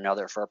plan for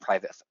another for a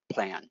private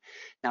plan.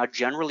 Now,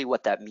 generally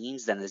what that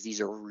means then is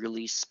these are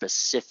really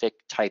specific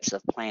types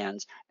of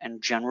plans,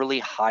 and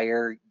generally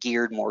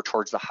geared more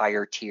towards the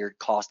higher tiered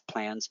cost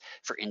plans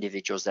for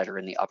individuals that are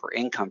in the upper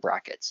income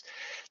brackets.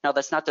 Now,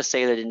 that's not to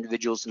say that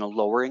individuals in a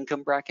lower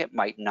income bracket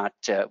might not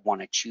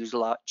want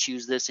to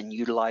choose this and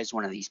utilize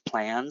one of these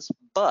plans,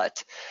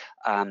 but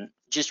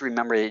just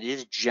remember it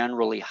is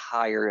generally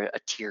higher a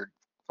tiered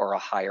or a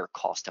higher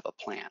cost of a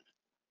plan.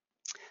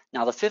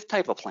 Now, the fifth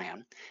type of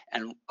plan,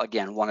 and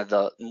again, one of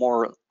the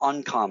more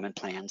uncommon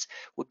plans,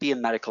 would be a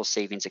medical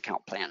savings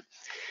account plan.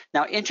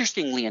 Now,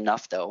 interestingly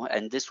enough, though,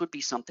 and this would be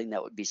something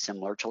that would be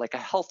similar to like a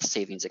health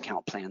savings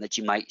account plan that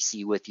you might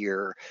see with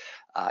your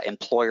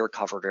employer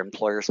covered or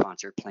employer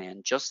sponsored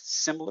plan,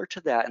 just similar to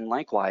that. And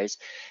likewise,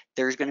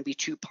 there's going to be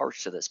 2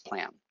 parts to this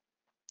plan.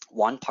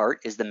 One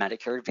part is the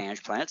Medicare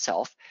Advantage plan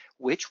itself,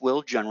 which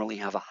will generally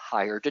have a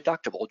higher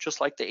deductible,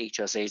 just like the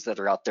HSAs that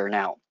are out there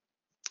now.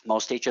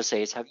 Most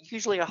HSAs have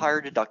usually a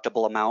higher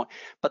deductible amount,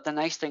 but the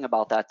nice thing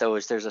about that, though,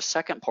 is there's a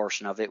second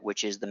portion of it,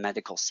 which is the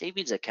medical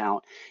savings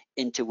account,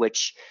 into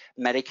which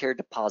Medicare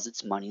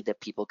deposits money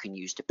that people can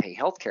use to pay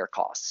healthcare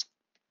costs.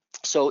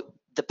 So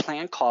the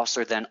plan costs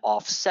are then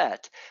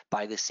offset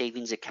by the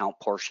savings account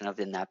portion of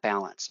in that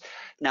balance.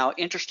 Now,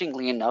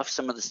 interestingly enough,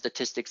 some of the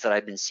statistics that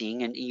I've been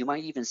seeing, and you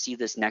might even see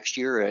this next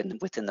year and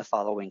within the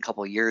following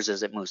couple of years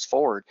as it moves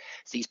forward,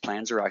 these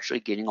plans are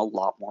actually getting a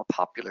lot more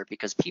popular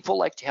because people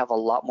like to have a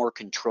lot more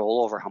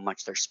control over how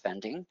much they're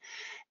spending.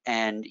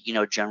 And, you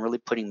know, generally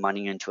putting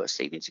money into a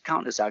savings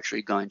account is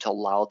actually going to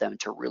allow them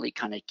to really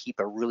kind of keep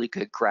a really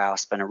good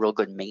grasp and a real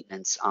good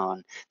maintenance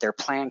on their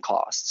plan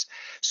costs.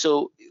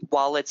 So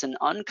while it's an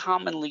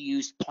uncommonly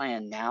used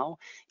plan now,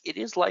 it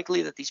is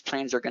likely that these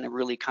plans are going to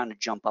really kind of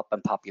jump up in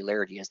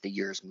popularity as the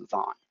years move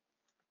on.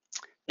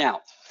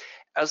 Now,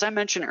 as I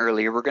mentioned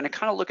earlier, we're going to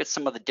kind of look at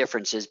some of the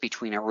differences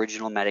between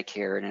original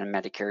Medicare and a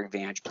Medicare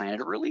Advantage plan,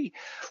 and really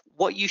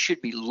what you should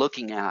be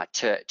looking at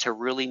to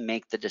really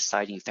make the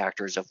deciding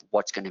factors of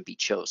what's going to be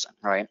chosen,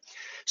 right?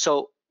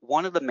 So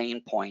one of the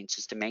main points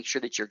is to make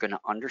sure that you're going to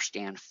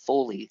understand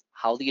fully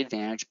how the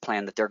Advantage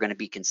plan that they're going to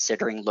be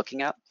considering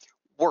looking at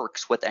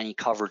works with any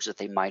coverage that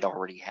they might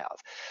already have.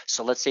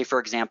 So let's say, for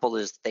example,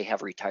 is they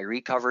have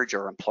retiree coverage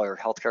or employer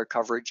healthcare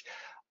coverage.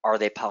 Are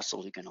they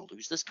possibly going to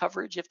lose this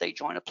coverage if they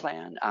join a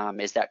plan?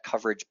 Is that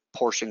coverage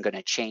portion going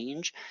to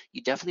change?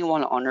 You definitely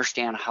want to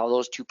understand how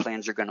those two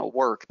plans are going to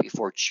work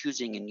before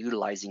choosing and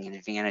utilizing an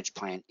Advantage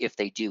plan if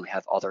they do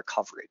have other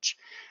coverage.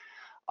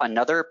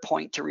 Another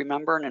point to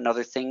remember, and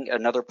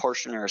another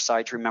portion or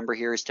aside to remember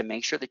here, is to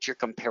make sure that you're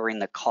comparing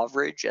the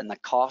coverage and the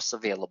costs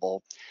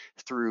available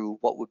through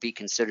what would be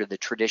considered the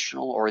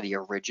traditional or the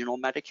original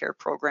Medicare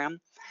program,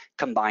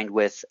 combined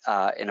with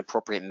an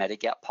appropriate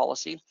Medigap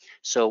policy.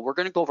 So we're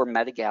going to go over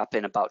Medigap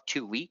in about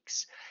 2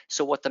 weeks.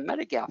 So what the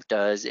Medigap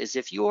does is,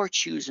 if you are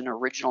choosing an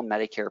original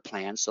Medicare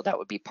plan, so that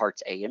would be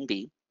parts A and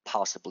B,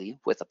 possibly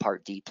with a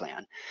Part D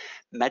plan,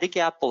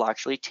 Medigap will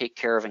actually take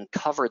care of and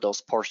cover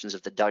those portions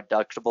of the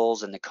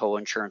deductibles and the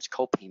co-insurance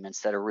co-payments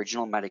that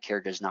original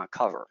Medicare does not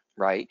cover,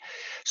 right?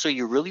 So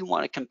you really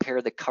want to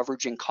compare the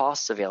coverage and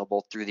costs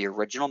available through the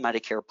original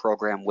Medicare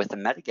program with a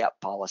Medigap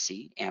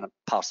policy and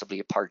possibly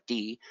a Part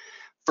D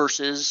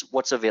versus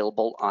what's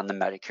available on the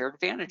Medicare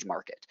Advantage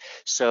market.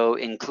 So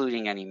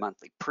including any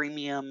monthly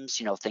premiums,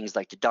 things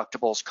like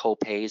deductibles,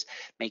 co-pays,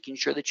 making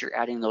sure that you're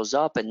adding those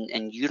up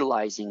and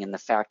utilizing in the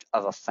fact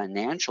of a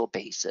financial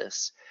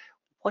basis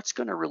what's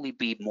going to really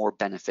be more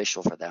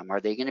beneficial for them. Are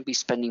they going to be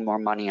spending more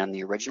money on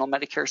the original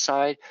Medicare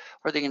side,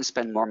 or are they going to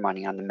spend more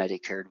money on the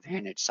Medicare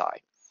Advantage side?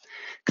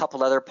 A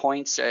couple other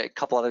points, a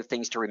couple other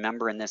things to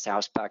remember in this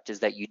aspect is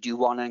that you do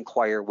want to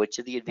inquire which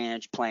of the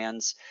Advantage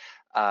plans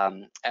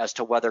as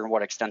to whether and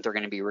what extent they're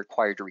going to be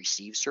required to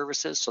receive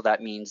services. So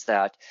that means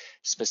that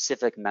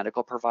specific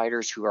medical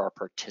providers who are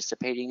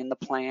participating in the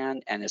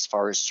plan, and as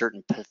far as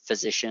certain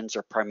physicians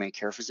or primary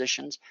care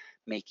physicians,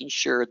 making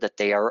sure that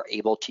they are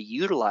able to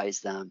utilize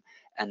them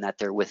and that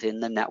they're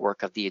within the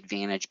network of the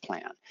Advantage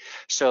plan.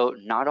 So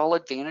not all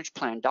Advantage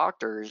plan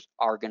doctors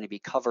are going to be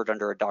covered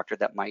under a doctor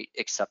that might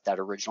accept that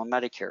original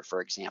Medicare,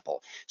 for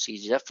example. So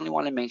you definitely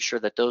want to make sure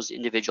that those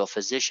individual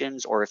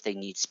physicians, or if they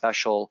need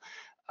special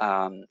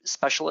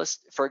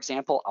specialists, for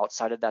example,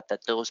 outside of that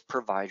those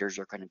providers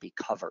are going to be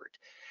covered.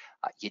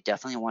 You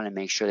definitely want to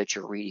make sure that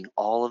you're reading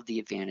all of the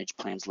Advantage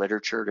plans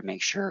literature to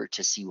make sure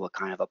to see what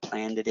kind of a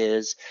plan it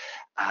is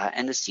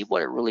and to see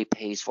what it really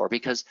pays for.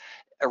 Because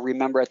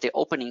remember at the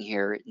opening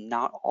here,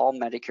 not all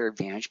Medicare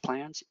Advantage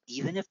plans,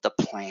 even if the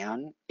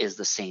plan is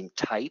the same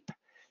type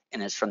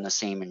and is from the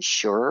same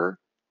insurer,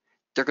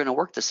 they're going to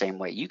work the same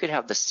way. You could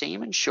have the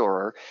same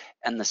insurer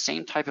and the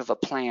same type of a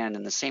plan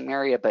in the same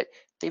area, but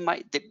they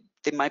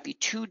might be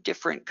two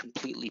different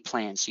completely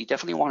plans. So you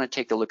definitely want to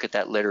take a look at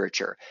that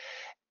literature.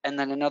 And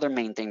then another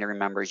main thing to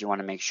remember is you want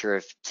to make sure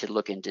to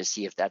look into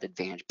see if that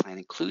Advantage plan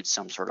includes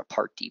some sort of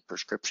Part D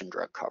prescription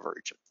drug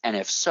coverage. And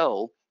if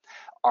so,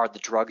 are the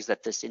drugs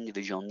that this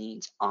individual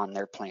needs on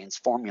their plan's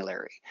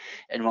formulary?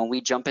 And when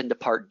we jump into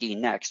Part D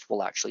next,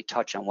 we'll actually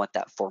touch on what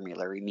that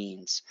formulary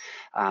means.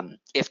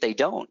 If they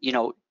don't,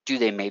 do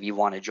they maybe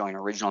want to join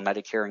original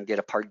Medicare and get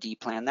a Part D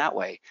plan that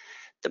way?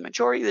 The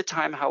majority of the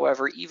time,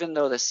 however, even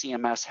though the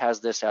CMS has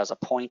this as a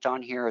point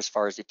on here as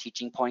far as a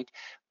teaching point,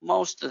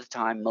 most of the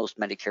time, most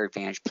Medicare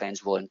Advantage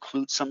plans will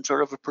include some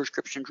sort of a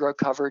prescription drug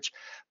coverage.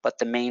 But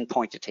the main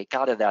point to take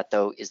out of that,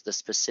 though, is the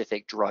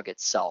specific drug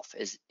itself.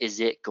 Is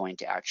it going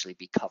to actually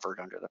be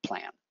covered under the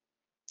plan?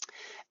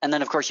 And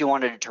then, of course, you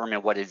want to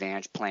determine what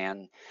Advantage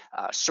plan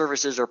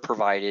services are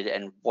provided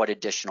and what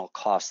additional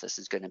cost this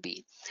is going to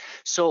be.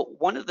 So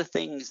one of the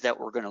things that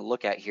we're going to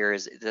look at here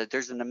is that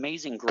there's an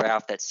amazing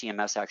graph that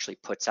CMS actually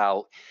puts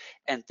out,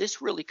 and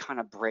this really kind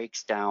of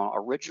breaks down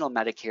original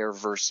Medicare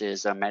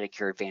versus a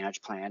Medicare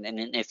Advantage plan.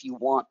 And if you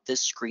want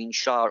this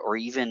screenshot or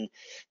even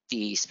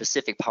the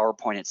specific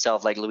PowerPoint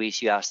itself, like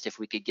Luis, you asked if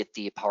we could get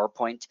the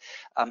PowerPoint,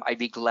 I'd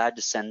be glad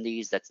to send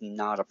these. That's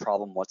not a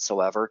problem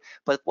whatsoever.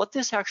 But what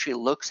this actually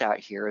looks at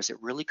here is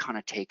it really kind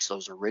of takes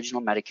those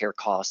original Medicare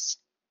costs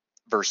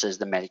versus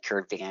the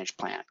Medicare Advantage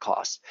plan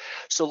costs.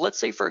 So let's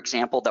say, for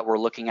example, that we're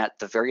looking at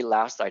the very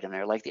last item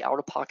there, like the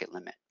out-of-pocket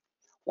limit.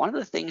 One of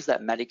the things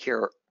that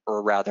Medicare,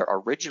 or rather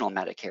original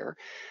Medicare,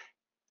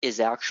 is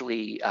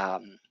actually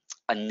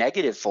a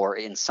negative for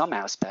in some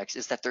aspects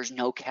is that there's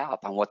no cap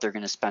on what they're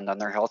going to spend on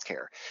their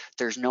healthcare.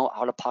 There's no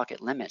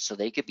out-of-pocket limit, so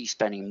they could be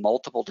spending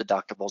multiple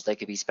deductibles, they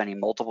could be spending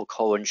multiple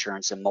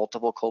co-insurance and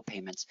multiple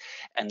co-payments,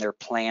 and their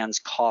plan's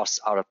costs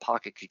out of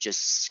pocket could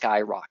just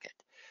skyrocket.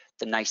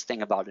 The nice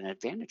thing about an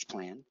Advantage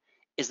plan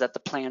is that the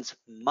plans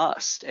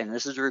must, and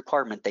this is a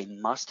requirement, they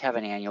must have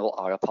an annual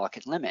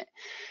out-of-pocket limit,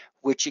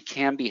 which it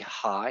can be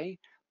high,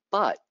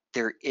 but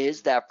there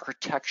is that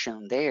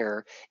protection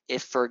there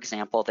if, for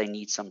example, they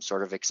need some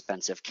sort of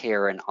expensive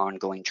care and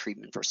ongoing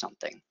treatment for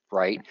something,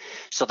 right?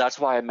 So that's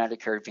why a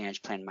Medicare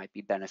Advantage plan might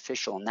be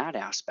beneficial in that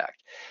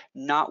aspect,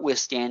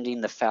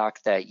 notwithstanding the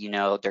fact that,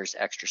 there's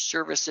extra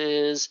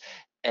services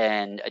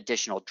and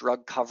additional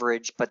drug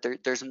coverage, but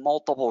there's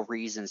multiple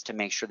reasons to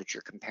make sure that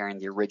you're comparing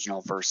the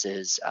original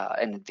versus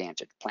an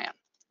Advantage plan.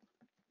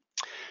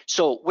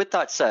 So with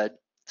that said,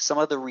 some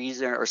of the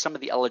reason or some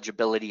of the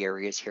eligibility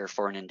areas here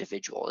for an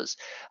individual is,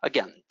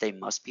 again, they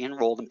must be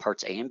enrolled in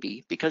Parts A and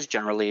B because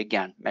generally,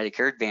 again,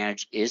 Medicare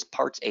Advantage is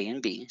Parts A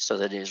and B, so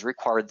that it is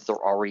required that they're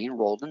already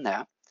enrolled in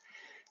that.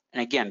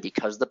 And again,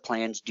 because the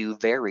plans do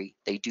vary,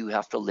 they do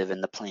have to live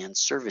in the plan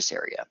service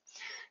area.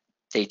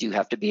 They do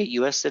have to be a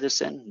U.S.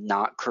 citizen,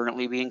 not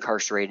currently be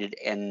incarcerated,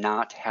 and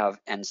not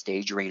have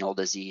end-stage renal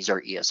disease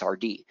or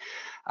ESRD.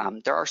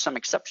 There are some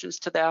exceptions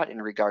to that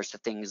in regards to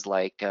things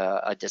like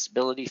a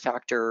disability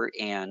factor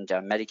and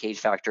Medicaid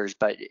factors,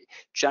 but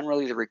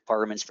generally the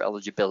requirements for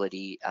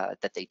eligibility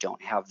that they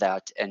don't have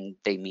that and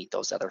they meet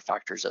those other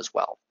factors as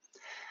well.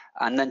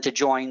 And then to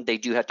join, they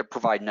do have to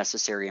provide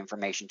necessary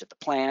information to the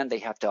plan. They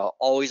have to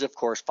always, of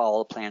course, follow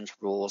the plan's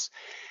rules.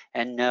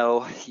 And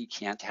no, you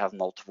can't have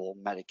multiple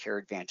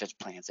Medicare Advantage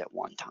plans at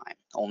one time.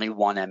 Only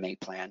one MA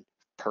plan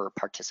per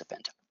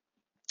participant.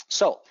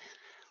 So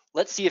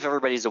let's see if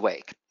everybody's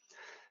awake.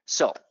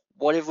 So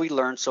what have we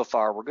learned so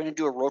far? We're going to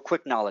do a real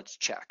quick knowledge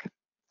check.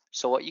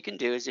 So what you can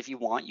do is if you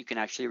want, you can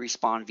actually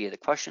respond via the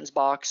questions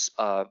box.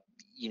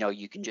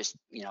 You can just,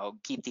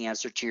 keep the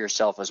answer to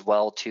yourself as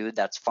well too,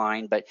 that's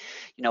fine. But,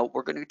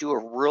 we're going to do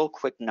a real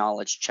quick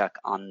knowledge check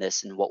on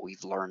this and what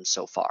we've learned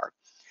so far.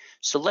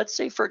 So let's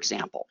say, for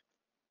example,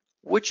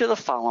 which of the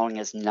following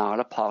is not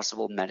a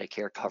possible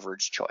Medicare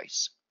coverage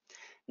choice?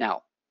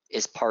 Now,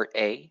 is Part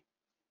A,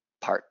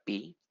 Part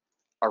B,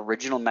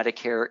 Original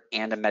Medicare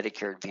and a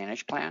Medicare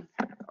Advantage plan,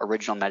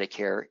 Original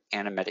Medicare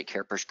and a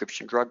Medicare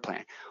prescription drug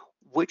plan?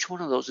 Which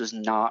one of those is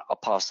not a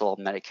possible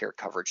Medicare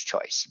coverage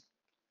choice?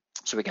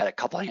 So we got a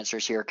couple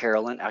answers here,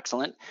 Carolyn,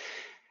 excellent.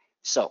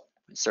 So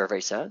the survey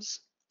says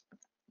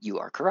you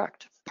are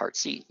correct. Part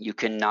C, you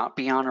cannot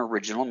be on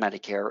Original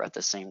Medicare at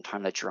the same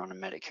time that you're on a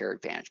Medicare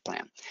Advantage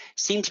plan.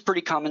 Seems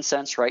pretty common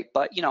sense, right?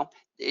 But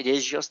it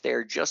is just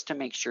there just to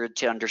make sure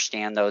to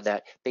understand though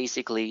that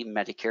basically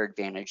Medicare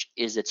Advantage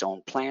is its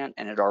own plan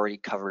and it already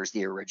covers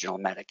the Original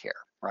Medicare,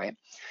 right?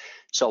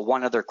 So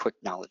one other quick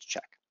knowledge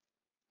check.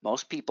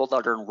 Most people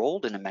that are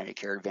enrolled in a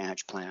Medicare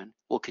Advantage plan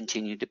will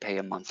continue to pay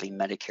a monthly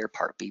Medicare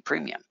Part B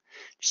premium.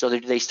 So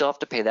they still have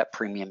to pay that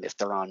premium if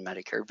they're on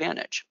Medicare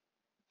Advantage.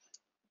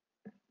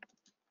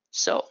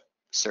 So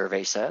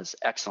survey says,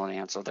 excellent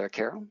answer there,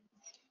 Carol.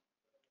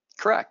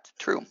 Correct,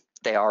 true.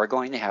 They are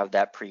going to have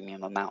that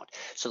premium amount.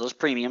 So those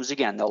premiums,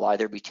 again, they'll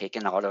either be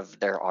taken out of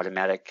their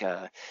automatic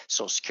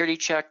Social Security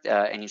check,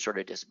 any sort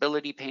of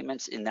disability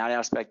payments in that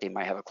aspect. They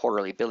might have a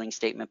quarterly billing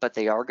statement, but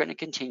they are going to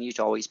continue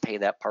to always pay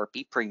that Part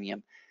B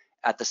premium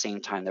at the same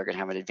time they're going to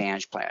have an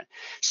Advantage plan.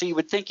 So you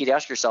would think, you'd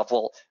ask yourself,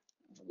 well,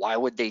 why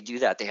would they do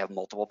that? They have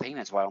multiple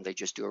payments. Why don't they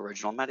just do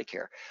Original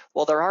Medicare?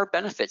 Well, there are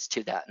benefits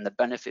to that, and the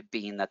benefit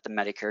being that the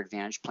Medicare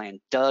Advantage plan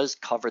does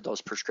cover those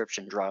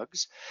prescription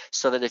drugs,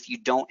 so that if you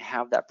don't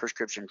have that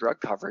prescription drug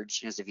coverage,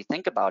 because if you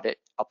think about it,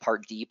 a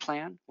Part D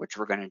plan, which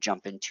we're going to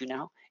jump into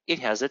now, it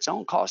has its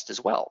own cost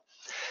as well.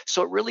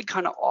 So it really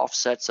kind of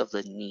offsets of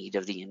the need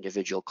of the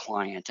individual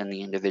client and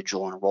the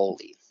individual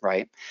enrollee,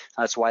 right?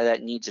 That's why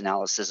that needs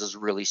analysis is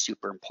really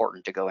super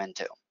important to go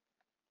into.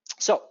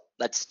 So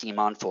let's steam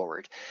on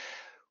forward.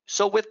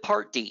 So with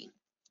Part D,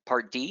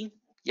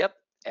 yep,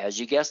 as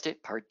you guessed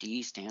it, Part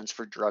D stands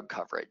for drug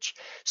coverage.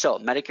 So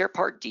Medicare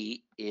Part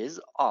D is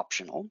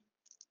optional.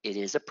 It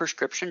is a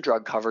prescription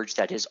drug coverage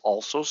that is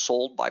also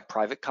sold by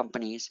private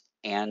companies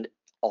and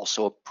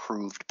also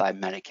approved by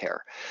Medicare.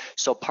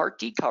 So Part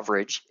D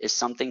coverage is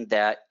something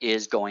that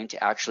is going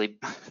to actually,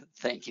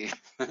 thank you,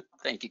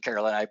 thank you,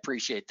 Carolyn, I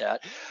appreciate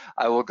that.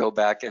 I will go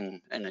back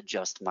and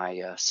adjust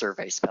my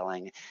survey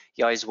spelling.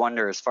 You always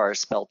wonder as far as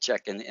spell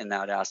check in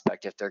that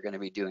aspect if they're going to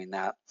be doing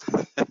that.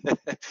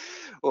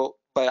 Well,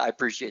 but I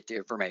appreciate the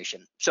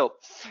information. So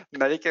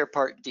Medicare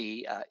Part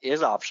D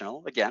is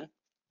optional, again,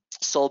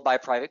 sold by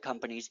private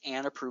companies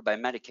and approved by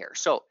Medicare.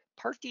 So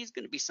Part D is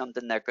going to be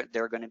something that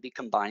they're going to be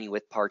combining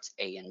with Parts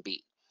A and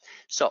B.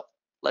 So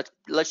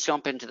let's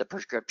jump into the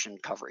prescription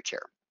coverage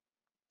here.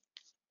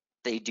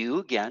 They do,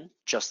 again,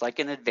 just like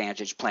an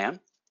Advantage plan,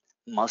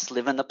 must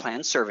live in the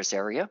plan service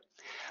area.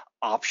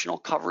 Optional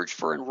coverage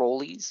for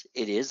enrollees,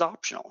 it is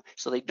optional.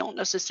 So they don't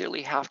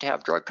necessarily have to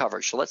have drug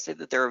coverage. So let's say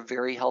that they're a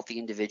very healthy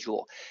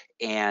individual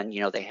and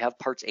they have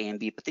Parts A and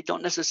B, but they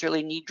don't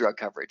necessarily need drug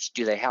coverage.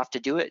 Do they have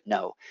to do it?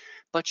 No.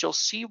 But you'll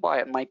see why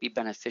it might be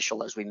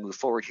beneficial as we move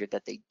forward here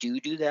that they do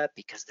that,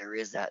 because there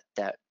is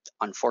that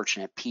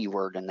unfortunate P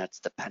word, and that's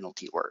the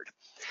penalty word.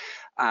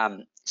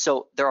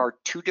 So there are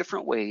two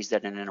different ways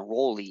that an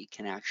enrollee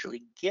can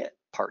actually get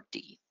Part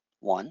D.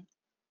 One,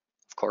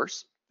 of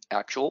course,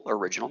 actual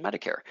Original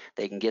Medicare.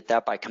 They can get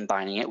that by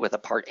combining it with a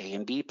Part A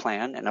and B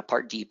plan and a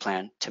Part D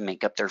plan to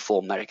make up their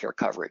full Medicare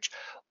coverage.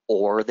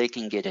 Or they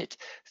can get it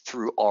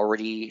through a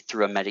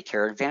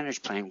Medicare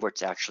Advantage plan where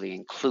it's actually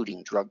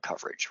including drug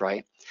coverage,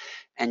 right?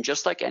 And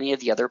just like any of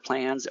the other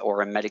plans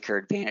or a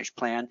Medicare Advantage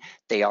plan,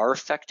 they are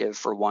effective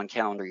for 1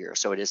 calendar year.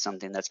 So it is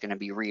something that's going to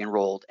be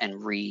re-enrolled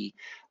and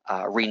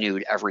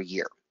renewed every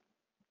year.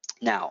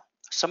 Now,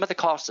 some of the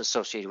costs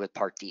associated with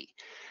Part D.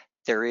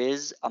 There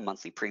is a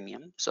monthly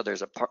premium. So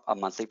there's a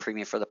monthly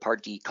premium for the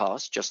Part D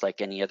cost, just like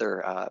any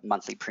other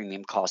monthly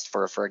premium cost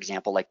for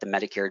example, like the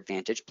Medicare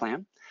Advantage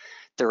plan.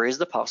 There is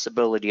the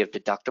possibility of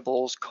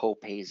deductibles,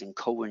 co-pays, and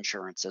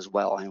co-insurance as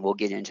well, and we'll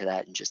get into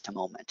that in just a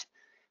moment.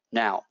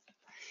 Now,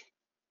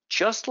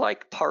 just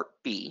like Part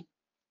B,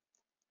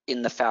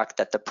 in the fact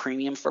that the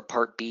premium for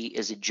Part B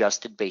is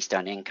adjusted based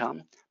on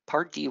income,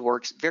 Part D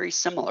works very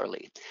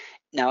similarly.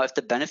 Now, if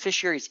the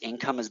beneficiary's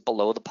income is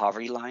below the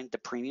poverty line, the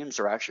premiums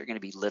are actually going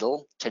to be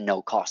little to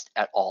no cost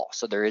at all.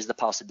 So there is the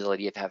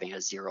possibility of having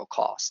a zero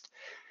cost.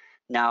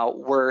 Now,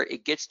 where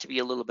it gets to be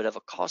a little bit of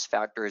a cost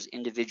factor is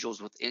individuals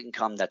with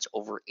income that's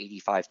over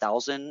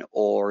 85,000,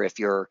 or if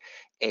you're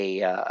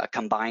a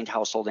combined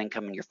household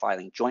income and you're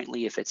filing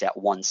jointly, if it's at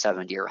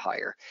 170 or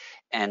higher.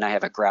 And I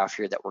have a graph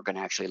here that we're going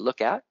to actually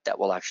look at that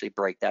will actually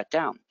break that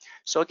down.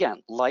 So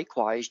again,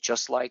 likewise,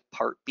 just like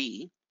Part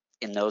B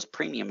in those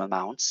premium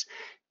amounts,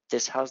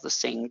 this has the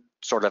same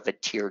sort of a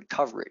tiered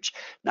coverage.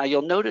 Now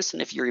you'll notice,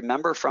 and if you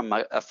remember from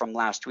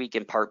last week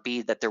in Part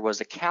B, that there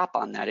was a cap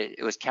on that.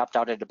 It was capped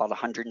out at about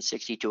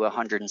 160 to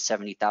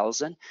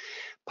 170,000.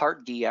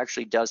 Part D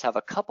actually does have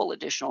a couple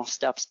additional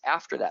steps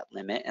after that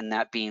limit, and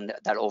that being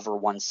that over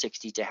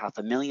 160 to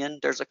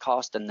 $500,000, there's a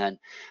cost, and then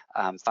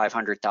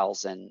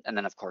 500,000, and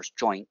then of course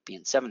joint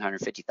being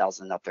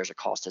 750,000 up, there's a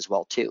cost as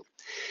well too.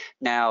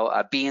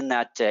 Now, being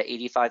that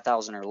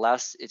 85,000 or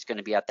less, it's going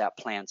to be at that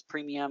plan's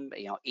premium.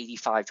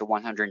 85 to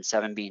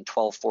 107 being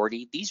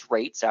 1240. These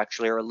rates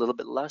actually are a little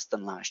bit less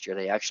than last year.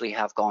 They actually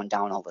have gone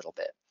down a little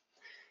bit.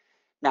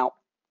 Now,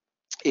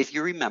 if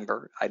you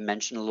remember, I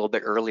mentioned a little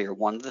bit earlier,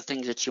 one of the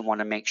things that you want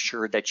to make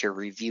sure that you're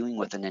reviewing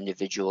with an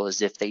individual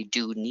is if they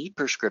do need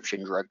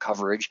prescription drug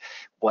coverage,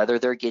 whether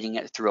they're getting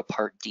it through a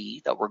Part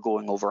D that we're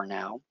going over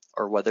now,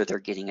 or whether they're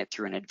getting it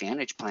through an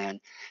Advantage plan,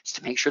 is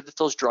to make sure that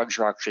those drugs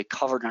are actually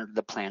covered under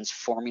the plan's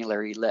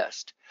formulary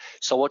list.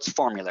 So what's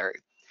formulary?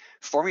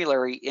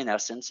 Formulary, in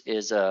essence,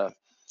 is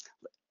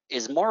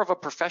more of a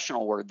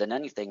professional word than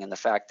anything, in the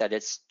fact that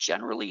it's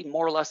generally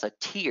more or less a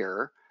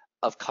tier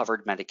of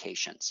covered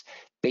medications,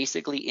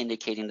 basically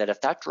indicating that if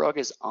that drug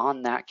is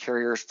on that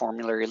carrier's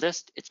formulary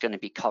list, it's going to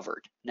be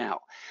covered.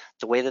 Now,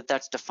 the way that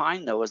that's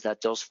defined, though, is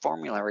that those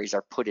formularies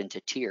are put into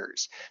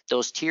tiers.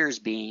 Those tiers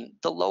being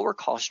the lower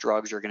cost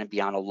drugs are going to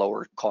be on a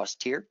lower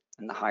cost tier,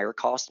 and the higher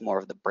cost, more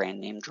of the brand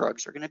name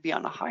drugs, are going to be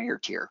on a higher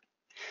tier.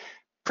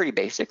 Pretty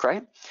basic,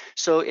 right?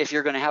 So if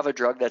you're going to have a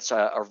drug that's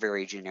a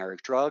very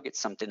generic drug,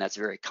 it's something that's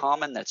very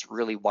common, that's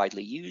really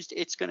widely used,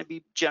 it's going to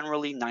be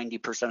generally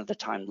 90% of the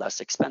time less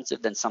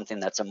expensive than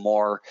something that's a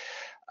more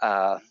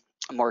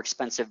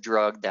expensive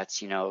drug that's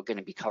going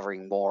to be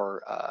covering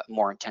more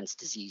intense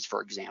disease,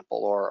 for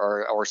example,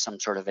 or some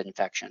sort of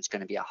infection. It's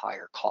going to be a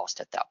higher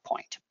cost at that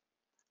point.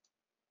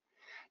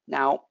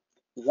 Now,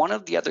 one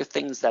of the other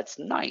things that's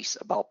nice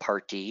about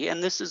Part D,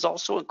 and this is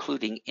also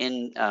including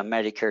in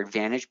Medicare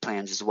Advantage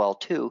plans as well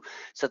too,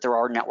 is that there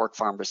are network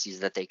pharmacies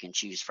that they can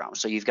choose from.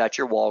 So you've got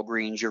your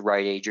Walgreens, your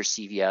Rite Aid, your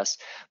CVS.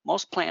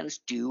 Most plans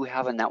do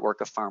have a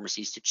network of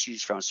pharmacies to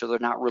choose from, so they're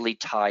not really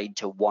tied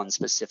to one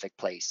specific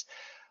place.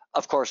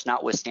 Of course,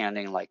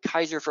 notwithstanding like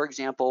Kaiser, for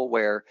example,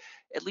 where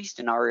at least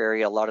in our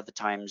area, a lot of the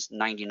times,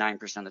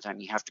 99% of the time,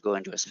 you have to go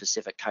into a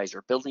specific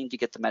Kaiser building to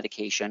get the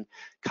medication.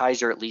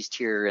 Kaiser, at least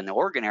here in the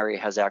Oregon area,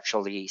 has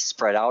actually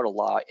spread out a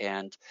lot,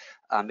 and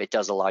it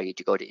does allow you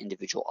to go to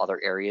individual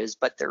other areas,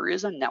 but there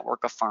is a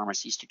network of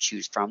pharmacies to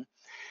choose from.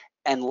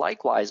 And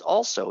likewise,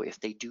 also, if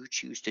they do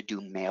choose to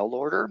do mail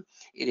order,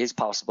 it is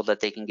possible that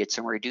they can get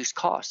some reduced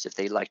costs if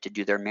they like to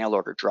do their mail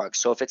order drugs.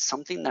 So if it's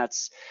something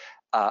that's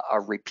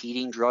a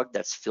repeating drug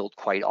that's filled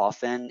quite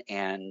often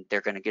and they're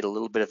going to get a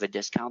little bit of a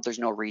discount, there's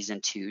no reason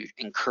to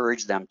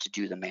encourage them to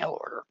do the mail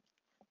order.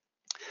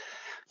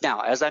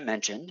 Now, as I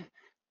mentioned,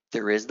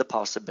 there is the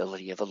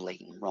possibility of a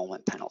late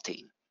enrollment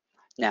penalty.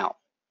 Now,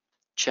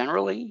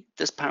 generally,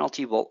 this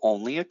penalty will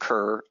only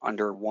occur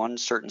under one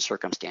certain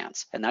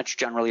circumstance, and that's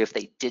generally if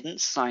they didn't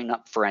sign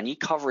up for any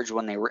coverage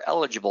when they were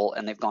eligible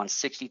and they've gone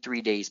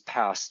 63 days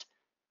past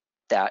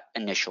that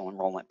initial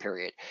enrollment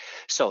period.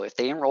 So if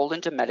they enrolled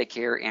into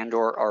Medicare and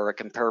or a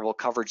comparable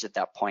coverage at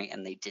that point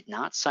and they did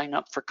not sign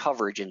up for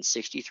coverage and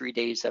 63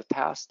 days have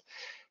passed,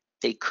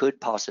 they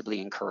could possibly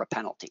incur a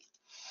penalty.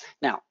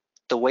 Now,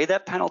 the way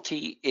that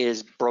penalty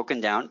is broken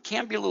down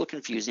can be a little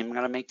confusing. I'm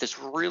going to make this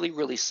really,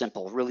 really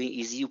simple, really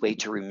easy way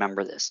to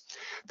remember this.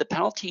 The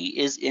penalty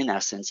is in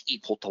essence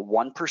equal to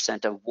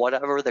 1% of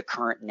whatever the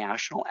current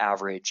national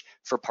average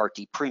for Part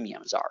D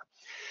premiums are.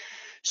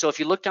 So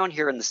if you look down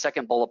here in the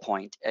second bullet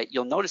point,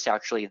 you'll notice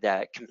actually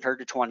that compared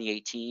to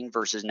 2018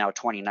 versus now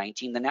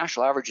 2019, the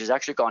national average has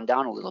actually gone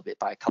down a little bit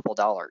by a couple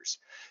dollars.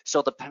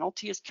 So the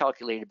penalty is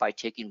calculated by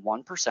taking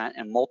 1%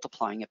 and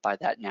multiplying it by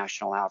that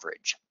national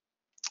average.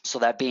 So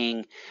that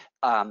being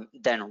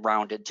then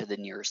rounded to the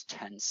nearest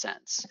 10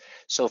 cents.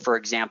 So for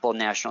example,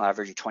 national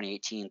average in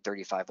 2018,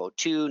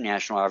 35.02,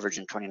 national average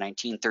in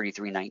 2019,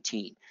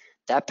 33.19.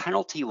 That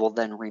penalty will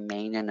then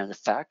remain in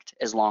effect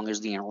as long as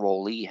the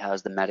enrollee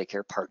has the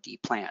Medicare Part D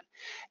plan.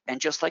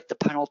 And just like the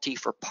penalty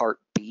for Part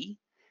B,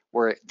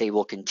 where they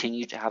will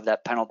continue to have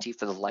that penalty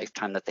for the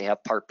lifetime that they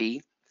have Part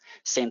B.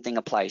 Same thing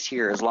applies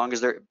here, as long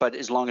as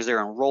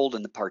they're enrolled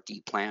in the Part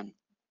D plan,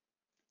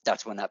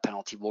 that's when that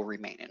penalty will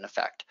remain in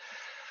effect.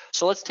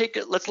 So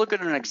let's look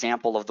at an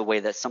example of the way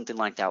that something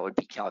like that would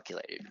be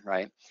calculated,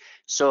 right?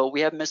 So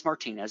we have Ms.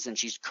 Martinez, and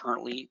she's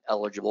currently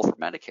eligible for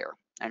Medicare,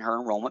 and her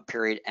enrollment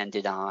period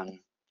ended on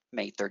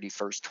May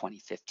 31st,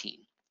 2015.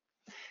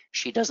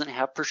 She doesn't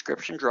have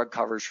prescription drug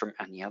coverage from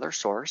any other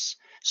source,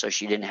 so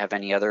she didn't have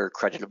any other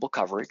creditable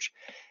coverage,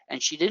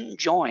 and she didn't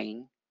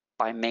join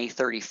by May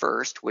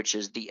 31st, which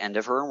is the end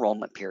of her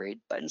enrollment period,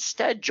 but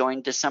instead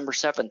joined December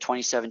 7th,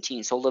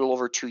 2017, so a little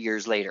over 2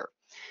 years later,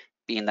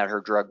 being that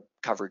her drug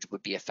coverage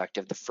would be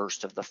effective the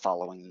first of the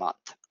following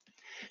month.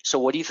 So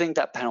what do you think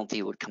that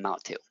penalty would come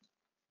out to?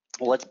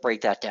 Well, let's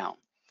break that down.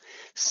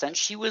 Since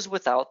she was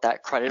without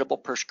that creditable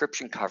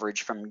prescription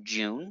coverage from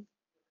June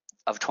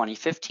of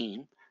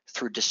 2015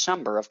 through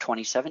December of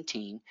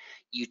 2017,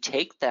 you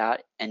take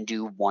that and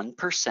do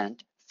 1%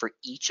 for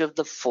each of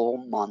the full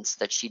months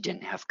that she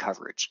didn't have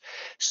coverage.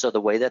 So the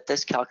way that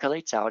this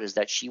calculates out is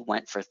that she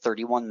went for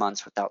 31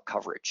 months without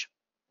coverage.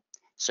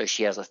 So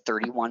she has a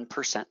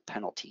 31%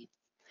 penalty.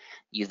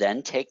 You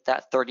then take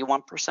that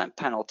 31%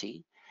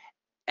 penalty,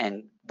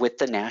 and with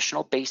the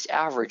national base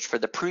average for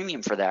the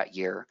premium for that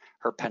year,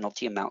 her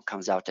penalty amount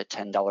comes out to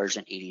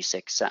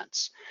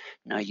 $10.86.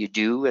 Now you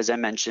do, as I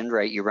mentioned,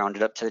 right, you round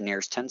it up to the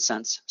nearest 10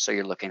 cents, so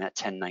you're looking at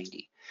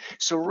 $10.90.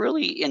 So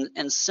really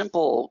in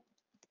simple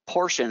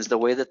portions, the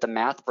way that the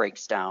math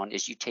breaks down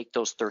is you take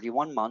those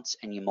 31 months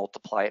and you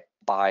multiply it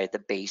by the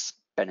base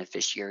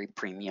beneficiary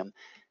premium,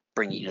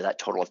 bringing you to that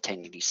total of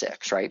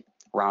 $10.86, right?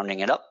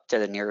 Rounding it up to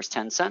the nearest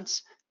 10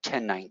 cents,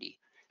 $10.90.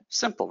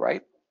 Simple,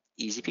 right?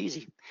 Easy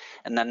peasy.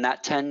 And then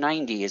that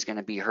 $10.90 is going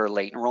to be her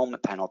late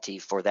enrollment penalty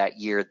for that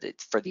year,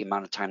 for the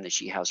amount of time that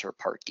she has her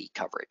Part D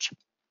coverage.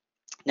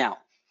 Now,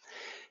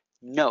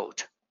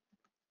 note,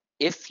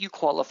 if you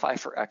qualify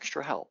for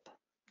extra help,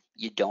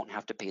 you don't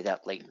have to pay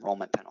that late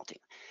enrollment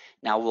penalty.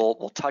 Now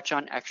we'll touch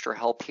on extra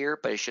help here,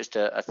 but it's just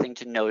a thing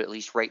to note, at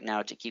least right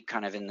now, to keep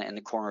kind of in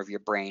the corner of your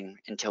brain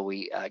until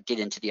we get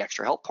into the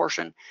extra help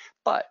portion.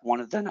 But one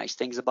of the nice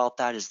things about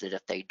that is that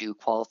if they do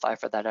qualify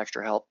for that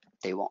extra help,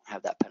 they won't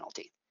have that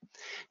penalty.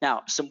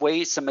 Now, some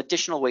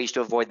additional ways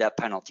to avoid that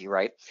penalty,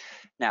 right?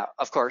 Now,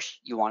 of course,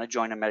 you want to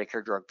join a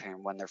Medicare drug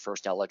plan when they're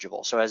first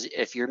eligible. So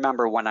if you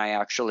remember when I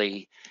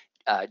actually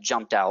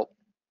jumped out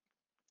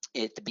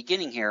at the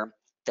beginning here,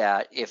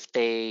 that if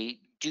they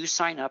do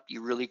sign up,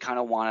 you really kind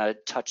of want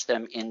to touch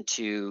them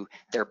into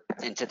their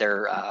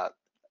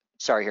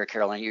sorry here,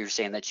 Caroline, you were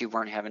saying that you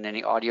weren't having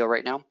any audio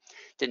right now.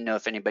 Didn't know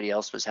if anybody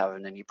else was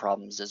having any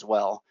problems as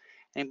well.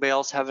 Anybody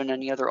else having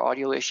any other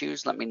audio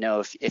issues? Let me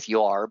know if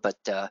you are, but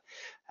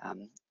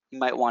you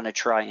might want to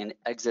try and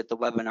exit the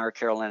webinar,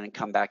 Caroline, and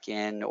come back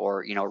in,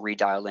 or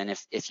redial in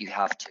if you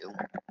have to.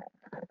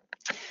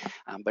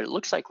 But it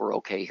looks like we're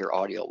okay here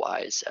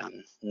audio-wise.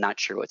 Not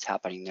sure what's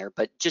happening there,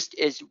 but just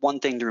is one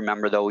thing to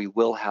remember, though, we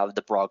will have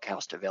the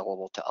broadcast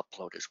available to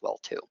upload as well,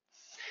 too.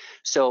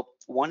 So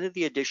one of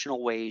the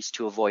additional ways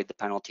to avoid the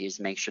penalty is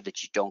make sure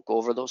that you don't go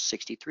over those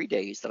 63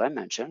 days that I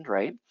mentioned,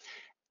 right?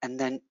 And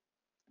then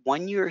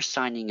when you're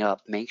signing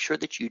up, make sure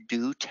that you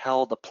do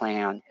tell the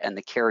plan and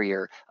the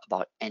carrier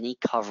about any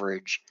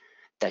coverage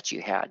that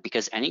you had,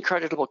 because any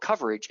creditable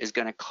coverage is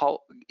going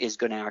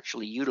to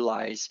actually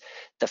utilize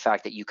the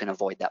fact that you can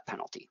avoid that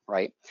penalty,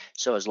 right?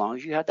 So as long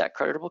as you had that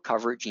creditable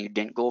coverage and you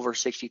didn't go over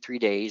 63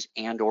 days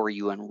or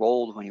you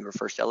enrolled when you were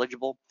first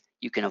eligible,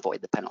 you can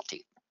avoid the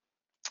penalty.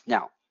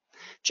 Now,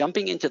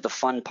 jumping into the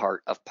fun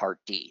part of Part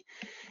D,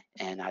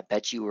 and I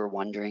bet you were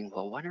wondering,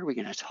 well, when are we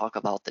going to talk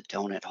about the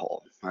donut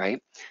hole,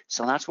 right?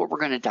 So that's what we're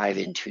going to dive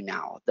into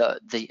now,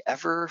 the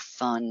ever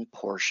fun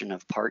portion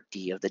of Part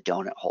D of the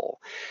donut hole.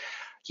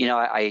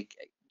 I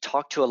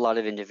talk to a lot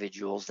of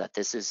individuals that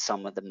this is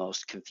some of the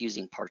most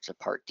confusing parts of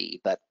Part D,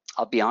 but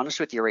I'll be honest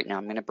with you right now,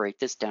 I'm going to break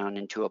this down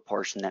into a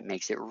portion that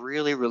makes it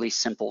really, really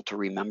simple to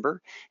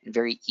remember and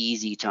very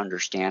easy to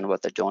understand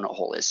what the donut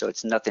hole is. So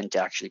it's nothing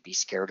to actually be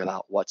scared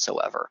about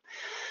whatsoever.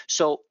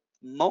 So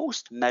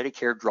most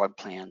Medicare drug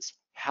plans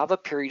have a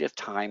period of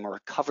time or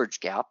a coverage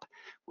gap,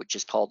 which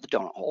is called the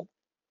donut hole,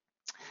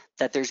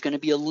 that there's going to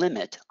be a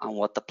limit on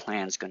what the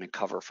plan is going to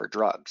cover for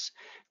drugs.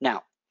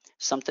 Now,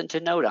 something to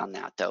note on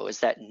that, though,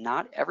 is that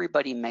not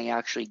everybody may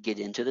actually get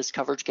into this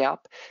coverage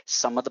gap.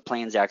 Some of the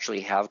plans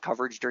actually have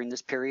coverage during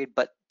this period,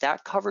 but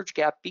that coverage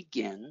gap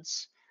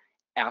begins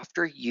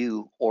after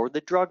you or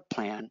the drug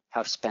plan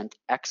have spent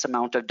X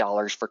amount of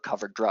dollars for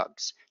covered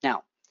drugs.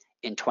 Now,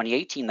 in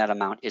 2018, that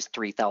amount is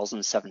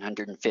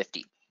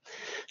 $3,750.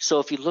 So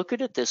if you look at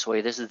it this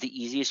way, this is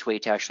the easiest way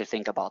to actually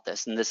think about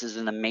this. And this is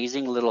an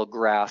amazing little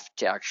graph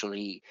to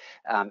actually,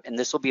 and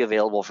this will be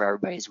available for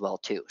everybody as well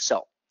too.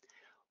 So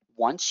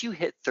once you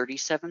hit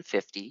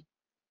 $3,750,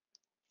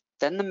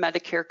 then the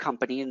Medicare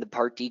company and the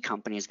Part D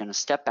company is going to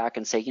step back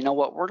and say, you know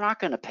what, we're not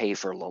going to pay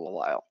for a little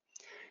while.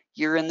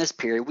 you're in this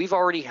period, we've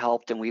already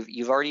helped and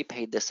you've already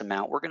paid this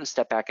amount. We're going to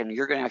step back and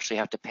you're going to actually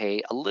have to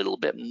pay a little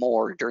bit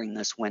more during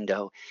this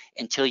window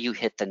until you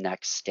hit the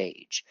next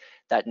stage.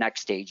 That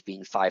next stage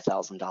being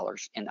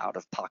 $5,000 in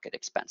out-of-pocket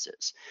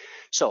expenses.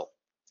 So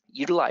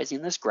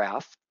utilizing this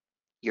graph,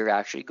 you're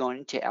actually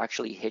going to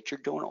hit your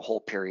donut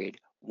hole period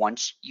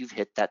once you've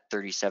hit that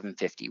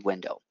 3750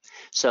 window.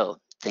 So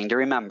thing to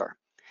remember,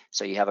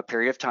 so you have a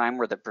period of time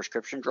where the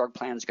prescription drug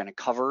plan is going to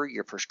cover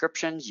your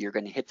prescriptions. You're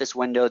going to hit this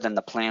window, then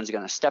the plan's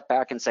going to step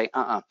back and say,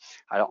 I'm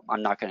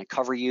not going to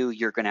cover you.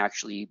 You're going to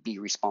actually be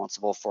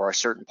responsible for a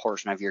certain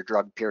portion of your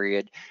drug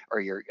period or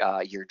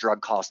your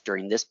drug cost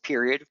during this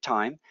period of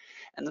time.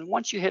 And then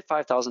once you hit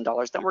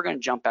 $5,000, then we're going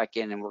to jump back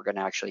in and we're going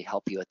to actually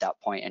help you at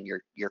that point, and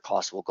your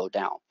costs will go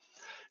down.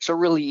 So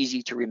really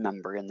easy to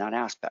remember in that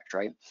aspect,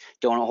 right?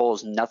 Donut hole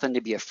is nothing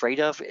to be afraid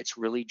of. It's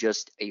really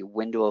just a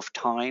window of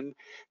time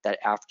that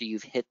after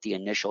you've hit the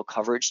initial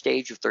coverage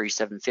stage of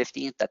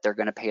 3750, that they're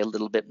going to pay a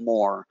little bit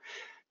more.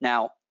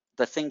 Now,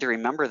 the thing to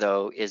remember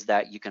though is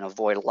that you can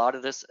avoid a lot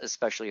of this,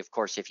 especially of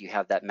course if you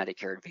have that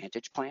Medicare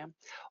Advantage plan,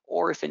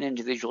 or if an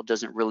individual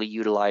doesn't really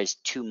utilize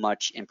too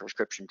much in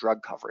prescription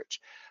drug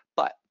coverage.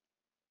 But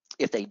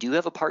if they do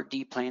have a Part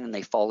D plan and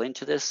they fall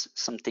into this,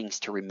 some things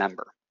to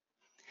remember.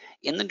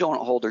 In the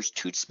donut hole, there's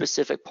two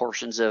specific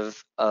portions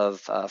of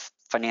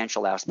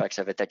financial aspects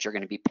of it that you're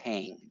going to be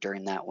paying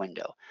during that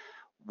window.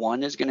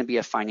 One is going to be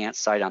a finance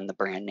side on the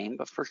brand name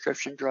of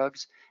prescription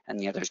drugs, and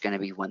the other is going to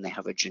be when they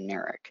have a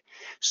generic.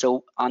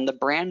 So on the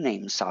brand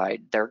name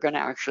side, they're going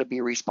to actually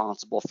be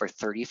responsible for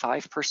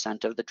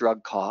 35% of the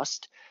drug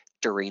cost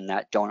during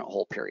that donut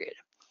hole period.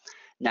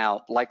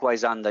 Now,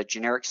 likewise on the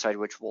generic side,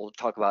 which we'll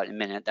talk about in a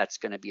minute, that's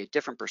going to be a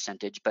different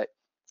percentage, but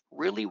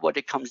really what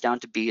it comes down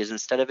to be is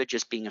instead of it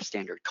just being a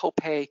standard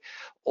copay,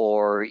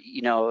 or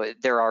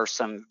there are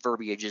some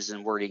verbiages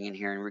and wording in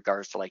here in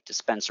regards to like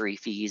dispensary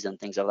fees and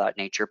things of that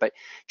nature, but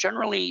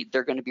generally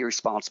they're going to be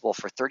responsible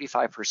for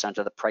 35%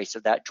 of the price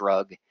of that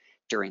drug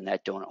during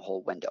that donut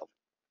hole window.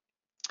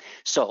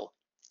 So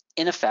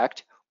in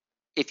effect,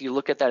 if you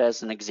look at that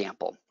as an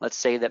example, let's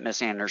say that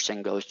Miss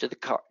Anderson goes to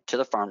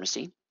the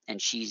pharmacy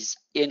and she's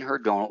in her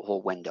donut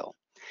hole window.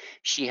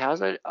 She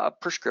has a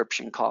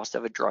prescription cost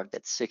of a drug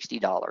that's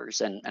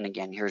 $60. And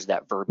again, here's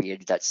that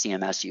verbiage that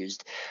CMS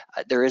used.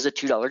 There is a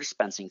 $2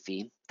 dispensing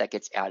fee that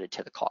gets added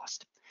to the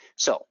cost.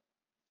 So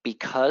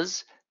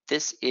because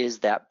this is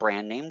that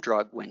brand name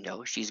drug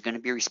window, she's going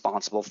to be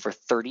responsible for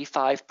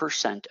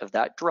 35% of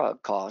that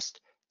drug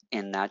cost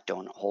in that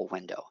donut hole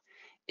window.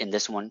 In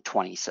this one,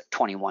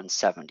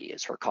 $21.70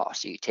 is her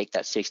cost. So you take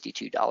that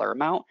 $62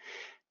 amount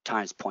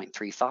times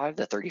 0.35,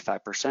 the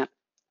 35%,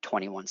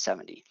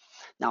 $21.70.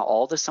 Now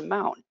all this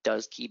amount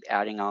does keep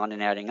adding on,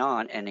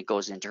 and it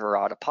goes into her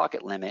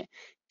out-of-pocket limit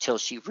till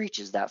she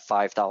reaches that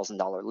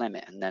 $5,000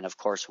 limit. And then of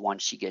course,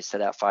 once she gets to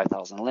that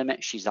 $5,000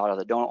 limit, she's out of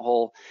the donut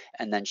hole,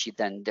 and then she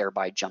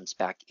thereby jumps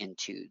back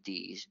into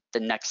the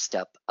next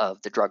step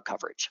of the drug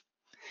coverage.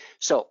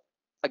 So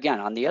again,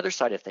 on the other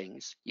side of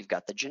things, you've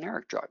got the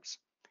generic drugs.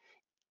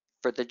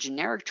 For the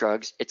generic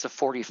drugs, it's a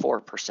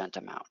 44%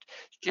 amount.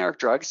 Generic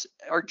drugs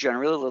are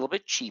generally a little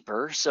bit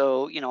cheaper.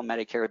 So,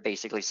 Medicare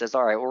basically says,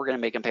 all right, well, we're going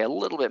to make them pay a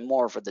little bit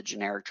more for the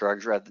generic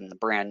drugs rather than the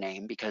brand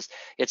name because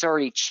it's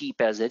already cheap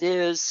as it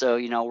is. So,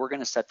 we're going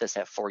to set this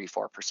at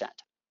 44%,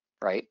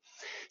 right?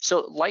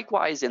 So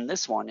likewise in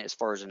this one, as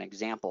far as an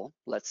example,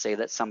 let's say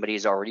that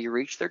somebody's already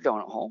reached their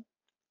donut hole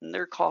and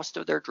their cost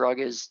of their drug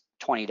is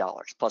 $20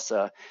 plus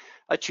a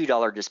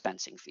 $2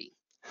 dispensing fee.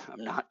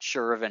 I'm not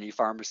sure of any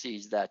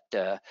pharmacies that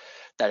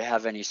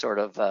have any sort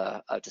of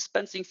a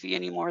dispensing fee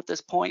anymore at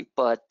this point,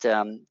 but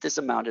this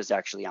amount is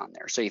actually on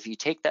there. So if you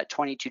take that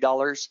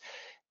 $22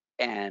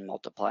 and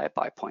multiply it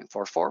by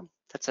 0.44,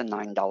 that's a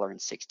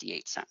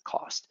 $9.68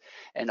 cost.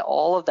 And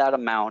all of that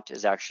amount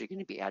is actually going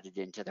to be added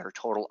into their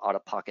total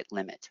out-of-pocket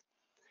limit.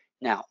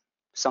 Now,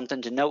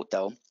 something to note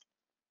though,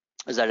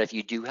 is that if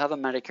you do have a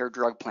Medicare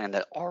drug plan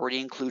that already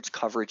includes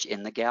coverage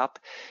in the gap,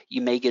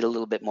 you may get a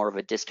little bit more of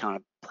a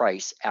discounted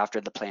price after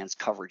the plan's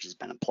coverage has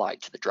been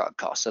applied to the drug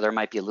cost. So there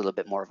might be a little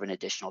bit more of an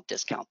additional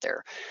discount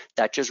there.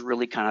 That just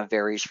really kind of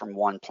varies from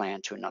one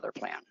plan to another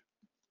plan.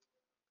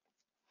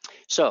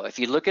 So if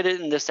you look at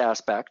it in this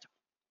aspect,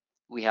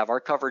 we have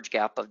our coverage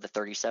gap of the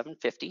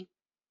 $37.50.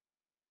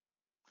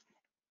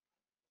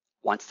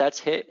 Once that's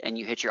hit and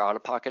you hit your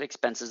out-of-pocket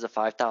expenses of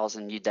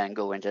 $5,000, you then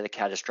go into the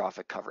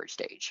catastrophic coverage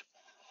stage.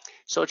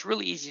 So it's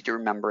really easy to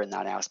remember in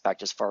that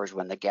aspect as far as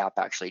when the gap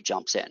actually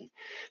jumps in.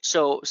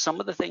 So some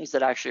of the things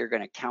that actually are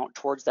going to count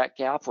towards that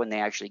gap when they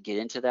actually get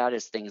into that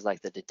is things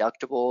like the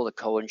deductible, the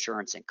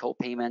co-insurance and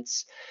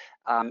co-payments,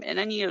 and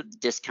any of the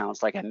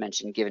discounts like I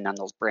mentioned given on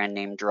those brand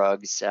name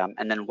drugs,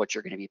 and then what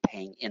you're going to be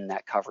paying in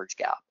that coverage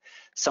gap.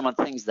 Some of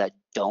the things that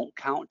don't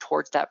count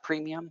towards that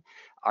premium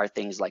are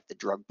things like the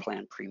drug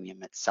plan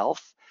premium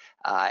itself,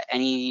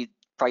 any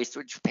price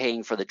which you're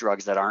paying for the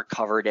drugs that aren't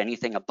covered,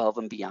 anything above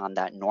and beyond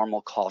that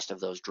normal cost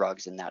of those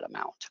drugs in that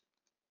amount.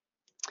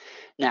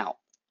 Now,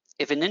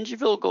 if an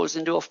individual goes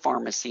into a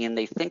pharmacy and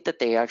they think that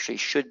they actually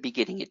should be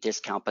getting a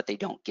discount, but they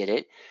don't get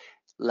it,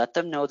 Let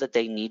them know that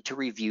they need to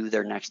review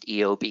their next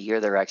EOB or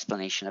their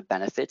explanation of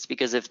benefits,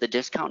 because if the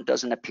discount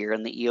doesn't appear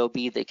in the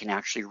EOB, they can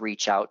actually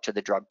reach out to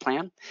the drug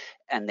plan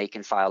and they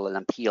can file an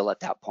appeal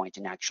at that point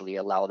and actually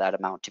allow that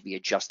amount to be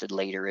adjusted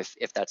later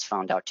if that's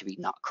found out to be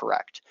not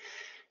correct.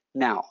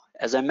 Now,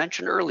 as I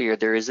mentioned earlier,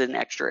 there is an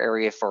extra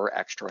area for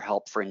extra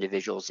help for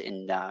individuals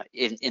in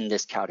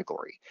this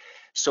category.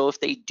 So if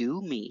they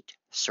do meet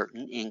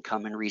certain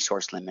income and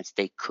resource limits,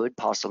 they could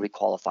possibly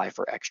qualify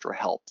for extra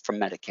help from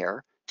Medicare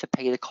to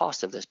pay the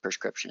cost of this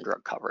prescription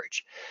drug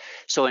coverage.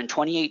 So in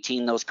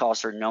 2018, those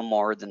costs are no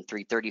more than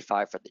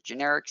 $335 for the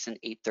generics and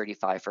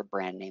 $835 for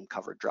brand name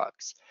covered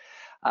drugs.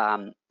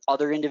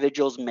 Other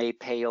individuals may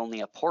pay only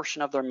a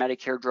portion of their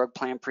Medicare drug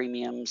plan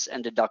premiums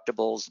and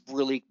deductibles,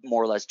 really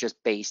more or less just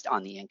based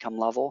on the income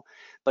level.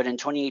 But in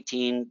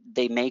 2018,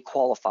 they may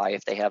qualify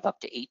if they have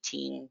up to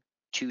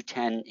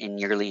 $18,210 in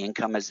yearly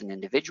income as an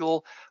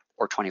individual,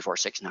 or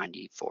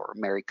 $24,690 for a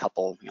married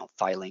couple,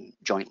 filing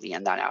jointly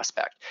in that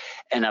aspect,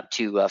 and up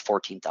to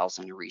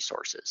 $14,000 in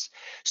resources.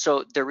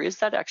 So there is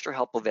that extra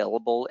help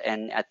available.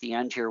 And at the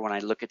end here, when I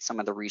look at some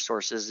of the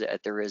resources,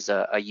 there is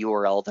a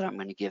URL that I'm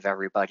going to give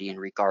everybody in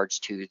regards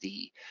to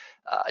the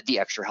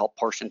extra help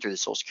portion through the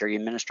Social Security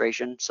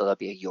Administration. So there'll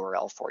be a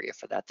URL for you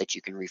for that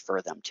you can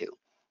refer them to.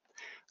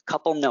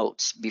 Couple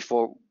notes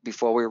before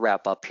we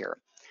wrap up here.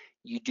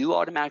 You do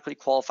automatically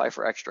qualify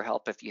for extra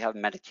help if you have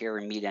Medicare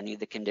and meet any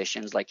of the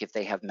conditions, like if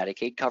they have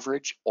Medicaid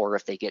coverage or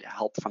if they get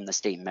help from the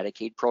state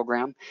Medicaid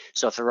program.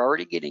 So if they're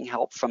already getting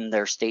help from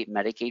their state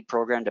Medicaid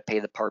program to pay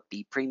the Part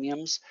B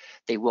premiums,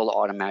 they will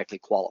automatically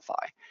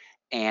qualify.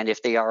 And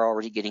if they are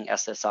already getting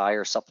SSI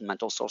or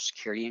supplemental Social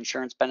Security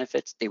insurance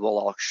benefits, they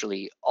will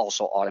actually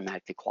also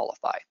automatically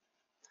qualify.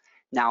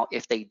 Now,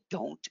 if they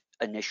don't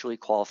initially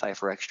qualify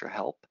for extra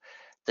help,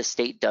 the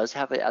state does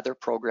have other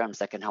programs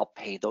that can help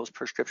pay those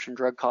prescription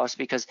drug costs,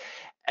 because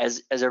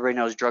as everybody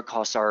knows, drug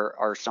costs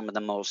are some of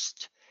the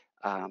most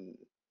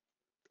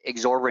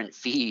exorbitant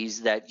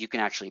fees that you can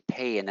actually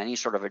pay in any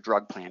sort of a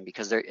drug plan,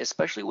 because they're,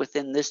 especially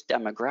within this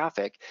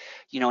demographic,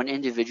 an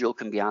individual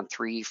can be on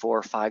 3,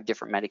 4, 5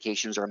 different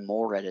medications or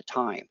more at a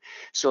time.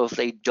 So if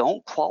they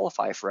don't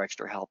qualify for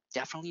extra help,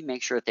 definitely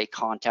make sure that they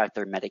contact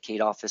their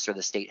Medicaid office or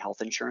the state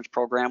health insurance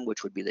program,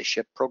 which would be the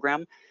SHIP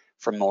program,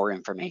 for more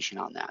information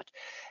on that.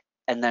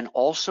 And then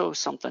also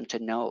something to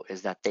note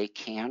is that they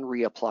can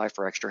reapply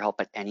for extra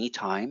help at any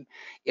time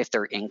if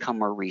their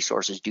income or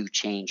resources do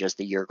change as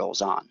the year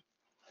goes on.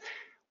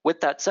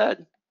 With that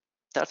said,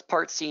 that's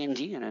Part C and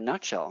D in a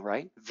nutshell,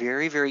 right?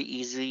 Very, very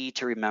easy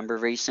to remember,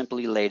 very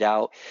simply laid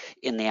out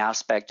in the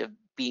aspect of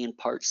being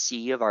Part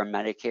C of our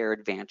Medicare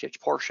Advantage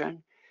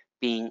portion,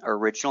 being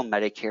original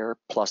Medicare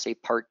plus a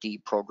Part D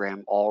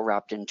program, all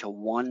wrapped into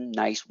one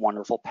nice,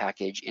 wonderful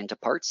package into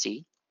Part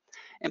C.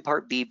 And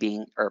Part D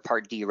being our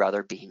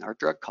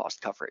drug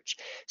cost coverage,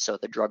 so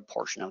the drug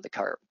portion of the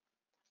card.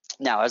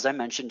 Now, as I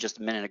mentioned just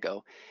a minute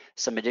ago,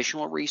 some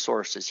additional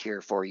resources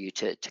here for you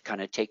to kind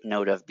of take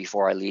note of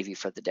before I leave you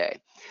for the day.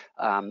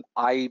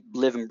 I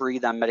live and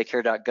breathe on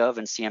Medicare.gov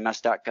and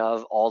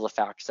CMS.gov. All the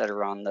facts that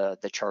are on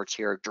the charts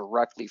here are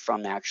directly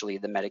from actually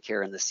the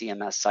Medicare and the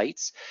CMS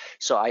sites.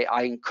 So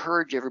I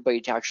encourage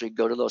everybody to actually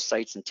go to those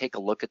sites and take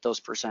a look at those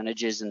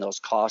percentages and those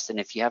costs. And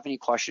if you have any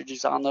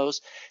questions on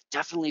those,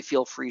 definitely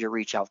feel free to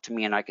reach out to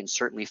me and I can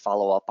certainly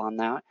follow up on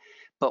that.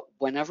 But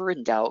whenever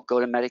in doubt, go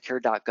to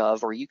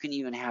Medicare.gov, or you can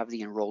even have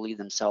the enrollee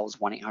themselves,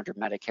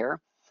 1-800-Medicare.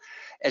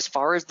 As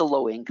far as the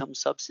low income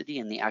subsidy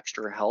and the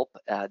extra help,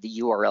 the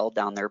URL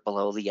down there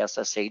below, the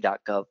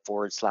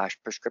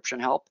ssa.gov/prescription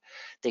help,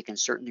 they can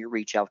certainly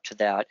reach out to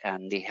that,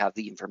 and they have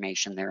the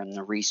information there and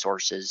the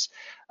resources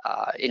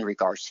in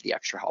regards to the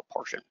extra help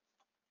portion.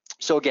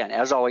 So again,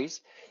 as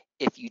always,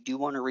 if you do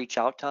want to reach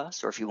out to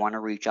us, or if you want to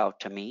reach out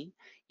to me,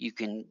 you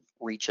can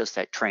reach us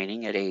at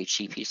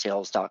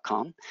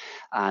training@ahcpsales.com.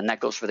 And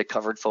that goes for the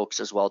covered folks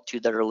as well too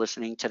that are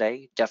listening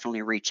today.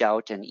 Definitely reach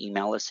out and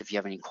email us if you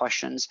have any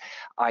questions.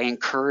 I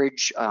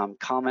encourage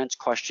comments,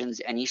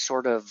 questions, any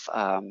sort of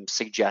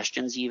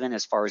suggestions, even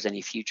as far as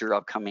any future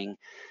upcoming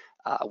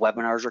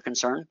webinars are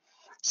concerned.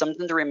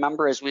 Something to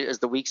remember as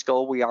the weeks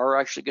go, we are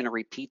actually going to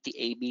repeat the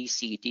A, B,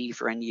 C, D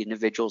for any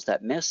individuals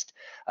that missed.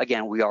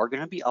 Again, we are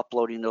going to be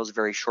uploading those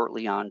very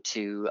shortly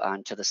onto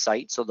the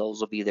site, so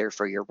those will be there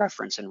for your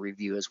reference and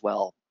review as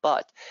well.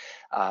 But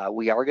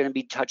we are going to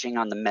be touching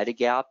on the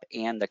Medigap,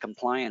 and the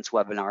compliance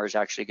webinar is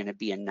actually going to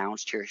be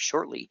announced here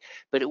shortly,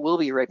 but it will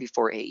be right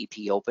before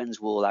AEP opens.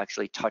 We'll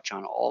actually touch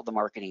on all the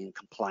marketing and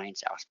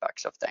compliance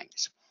aspects of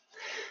things.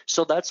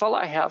 So that's all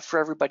I have for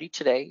everybody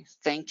today.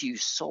 Thank you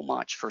so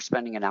much for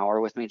spending an hour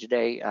with me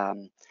today.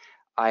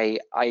 I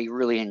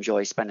really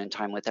enjoy spending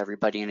time with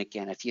everybody. And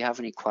again, if you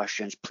have any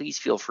questions, please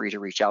feel free to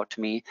reach out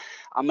to me.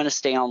 I'm going to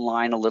stay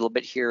online a little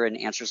bit here and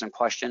answer some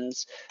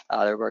questions.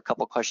 There were a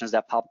couple questions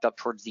that popped up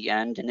towards the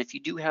end. And if you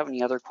do have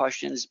any other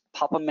questions,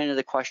 pop them into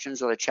the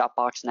questions or the chat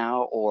box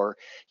now, or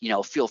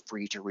feel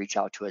free to reach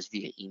out to us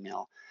via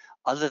email.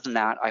 Other than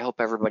that, I hope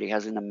everybody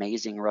has an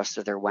amazing rest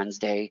of their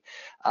Wednesday.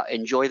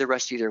 Enjoy the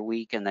rest of your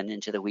week and then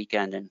into the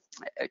weekend, and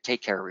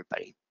take care,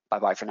 everybody.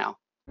 Bye-bye for now.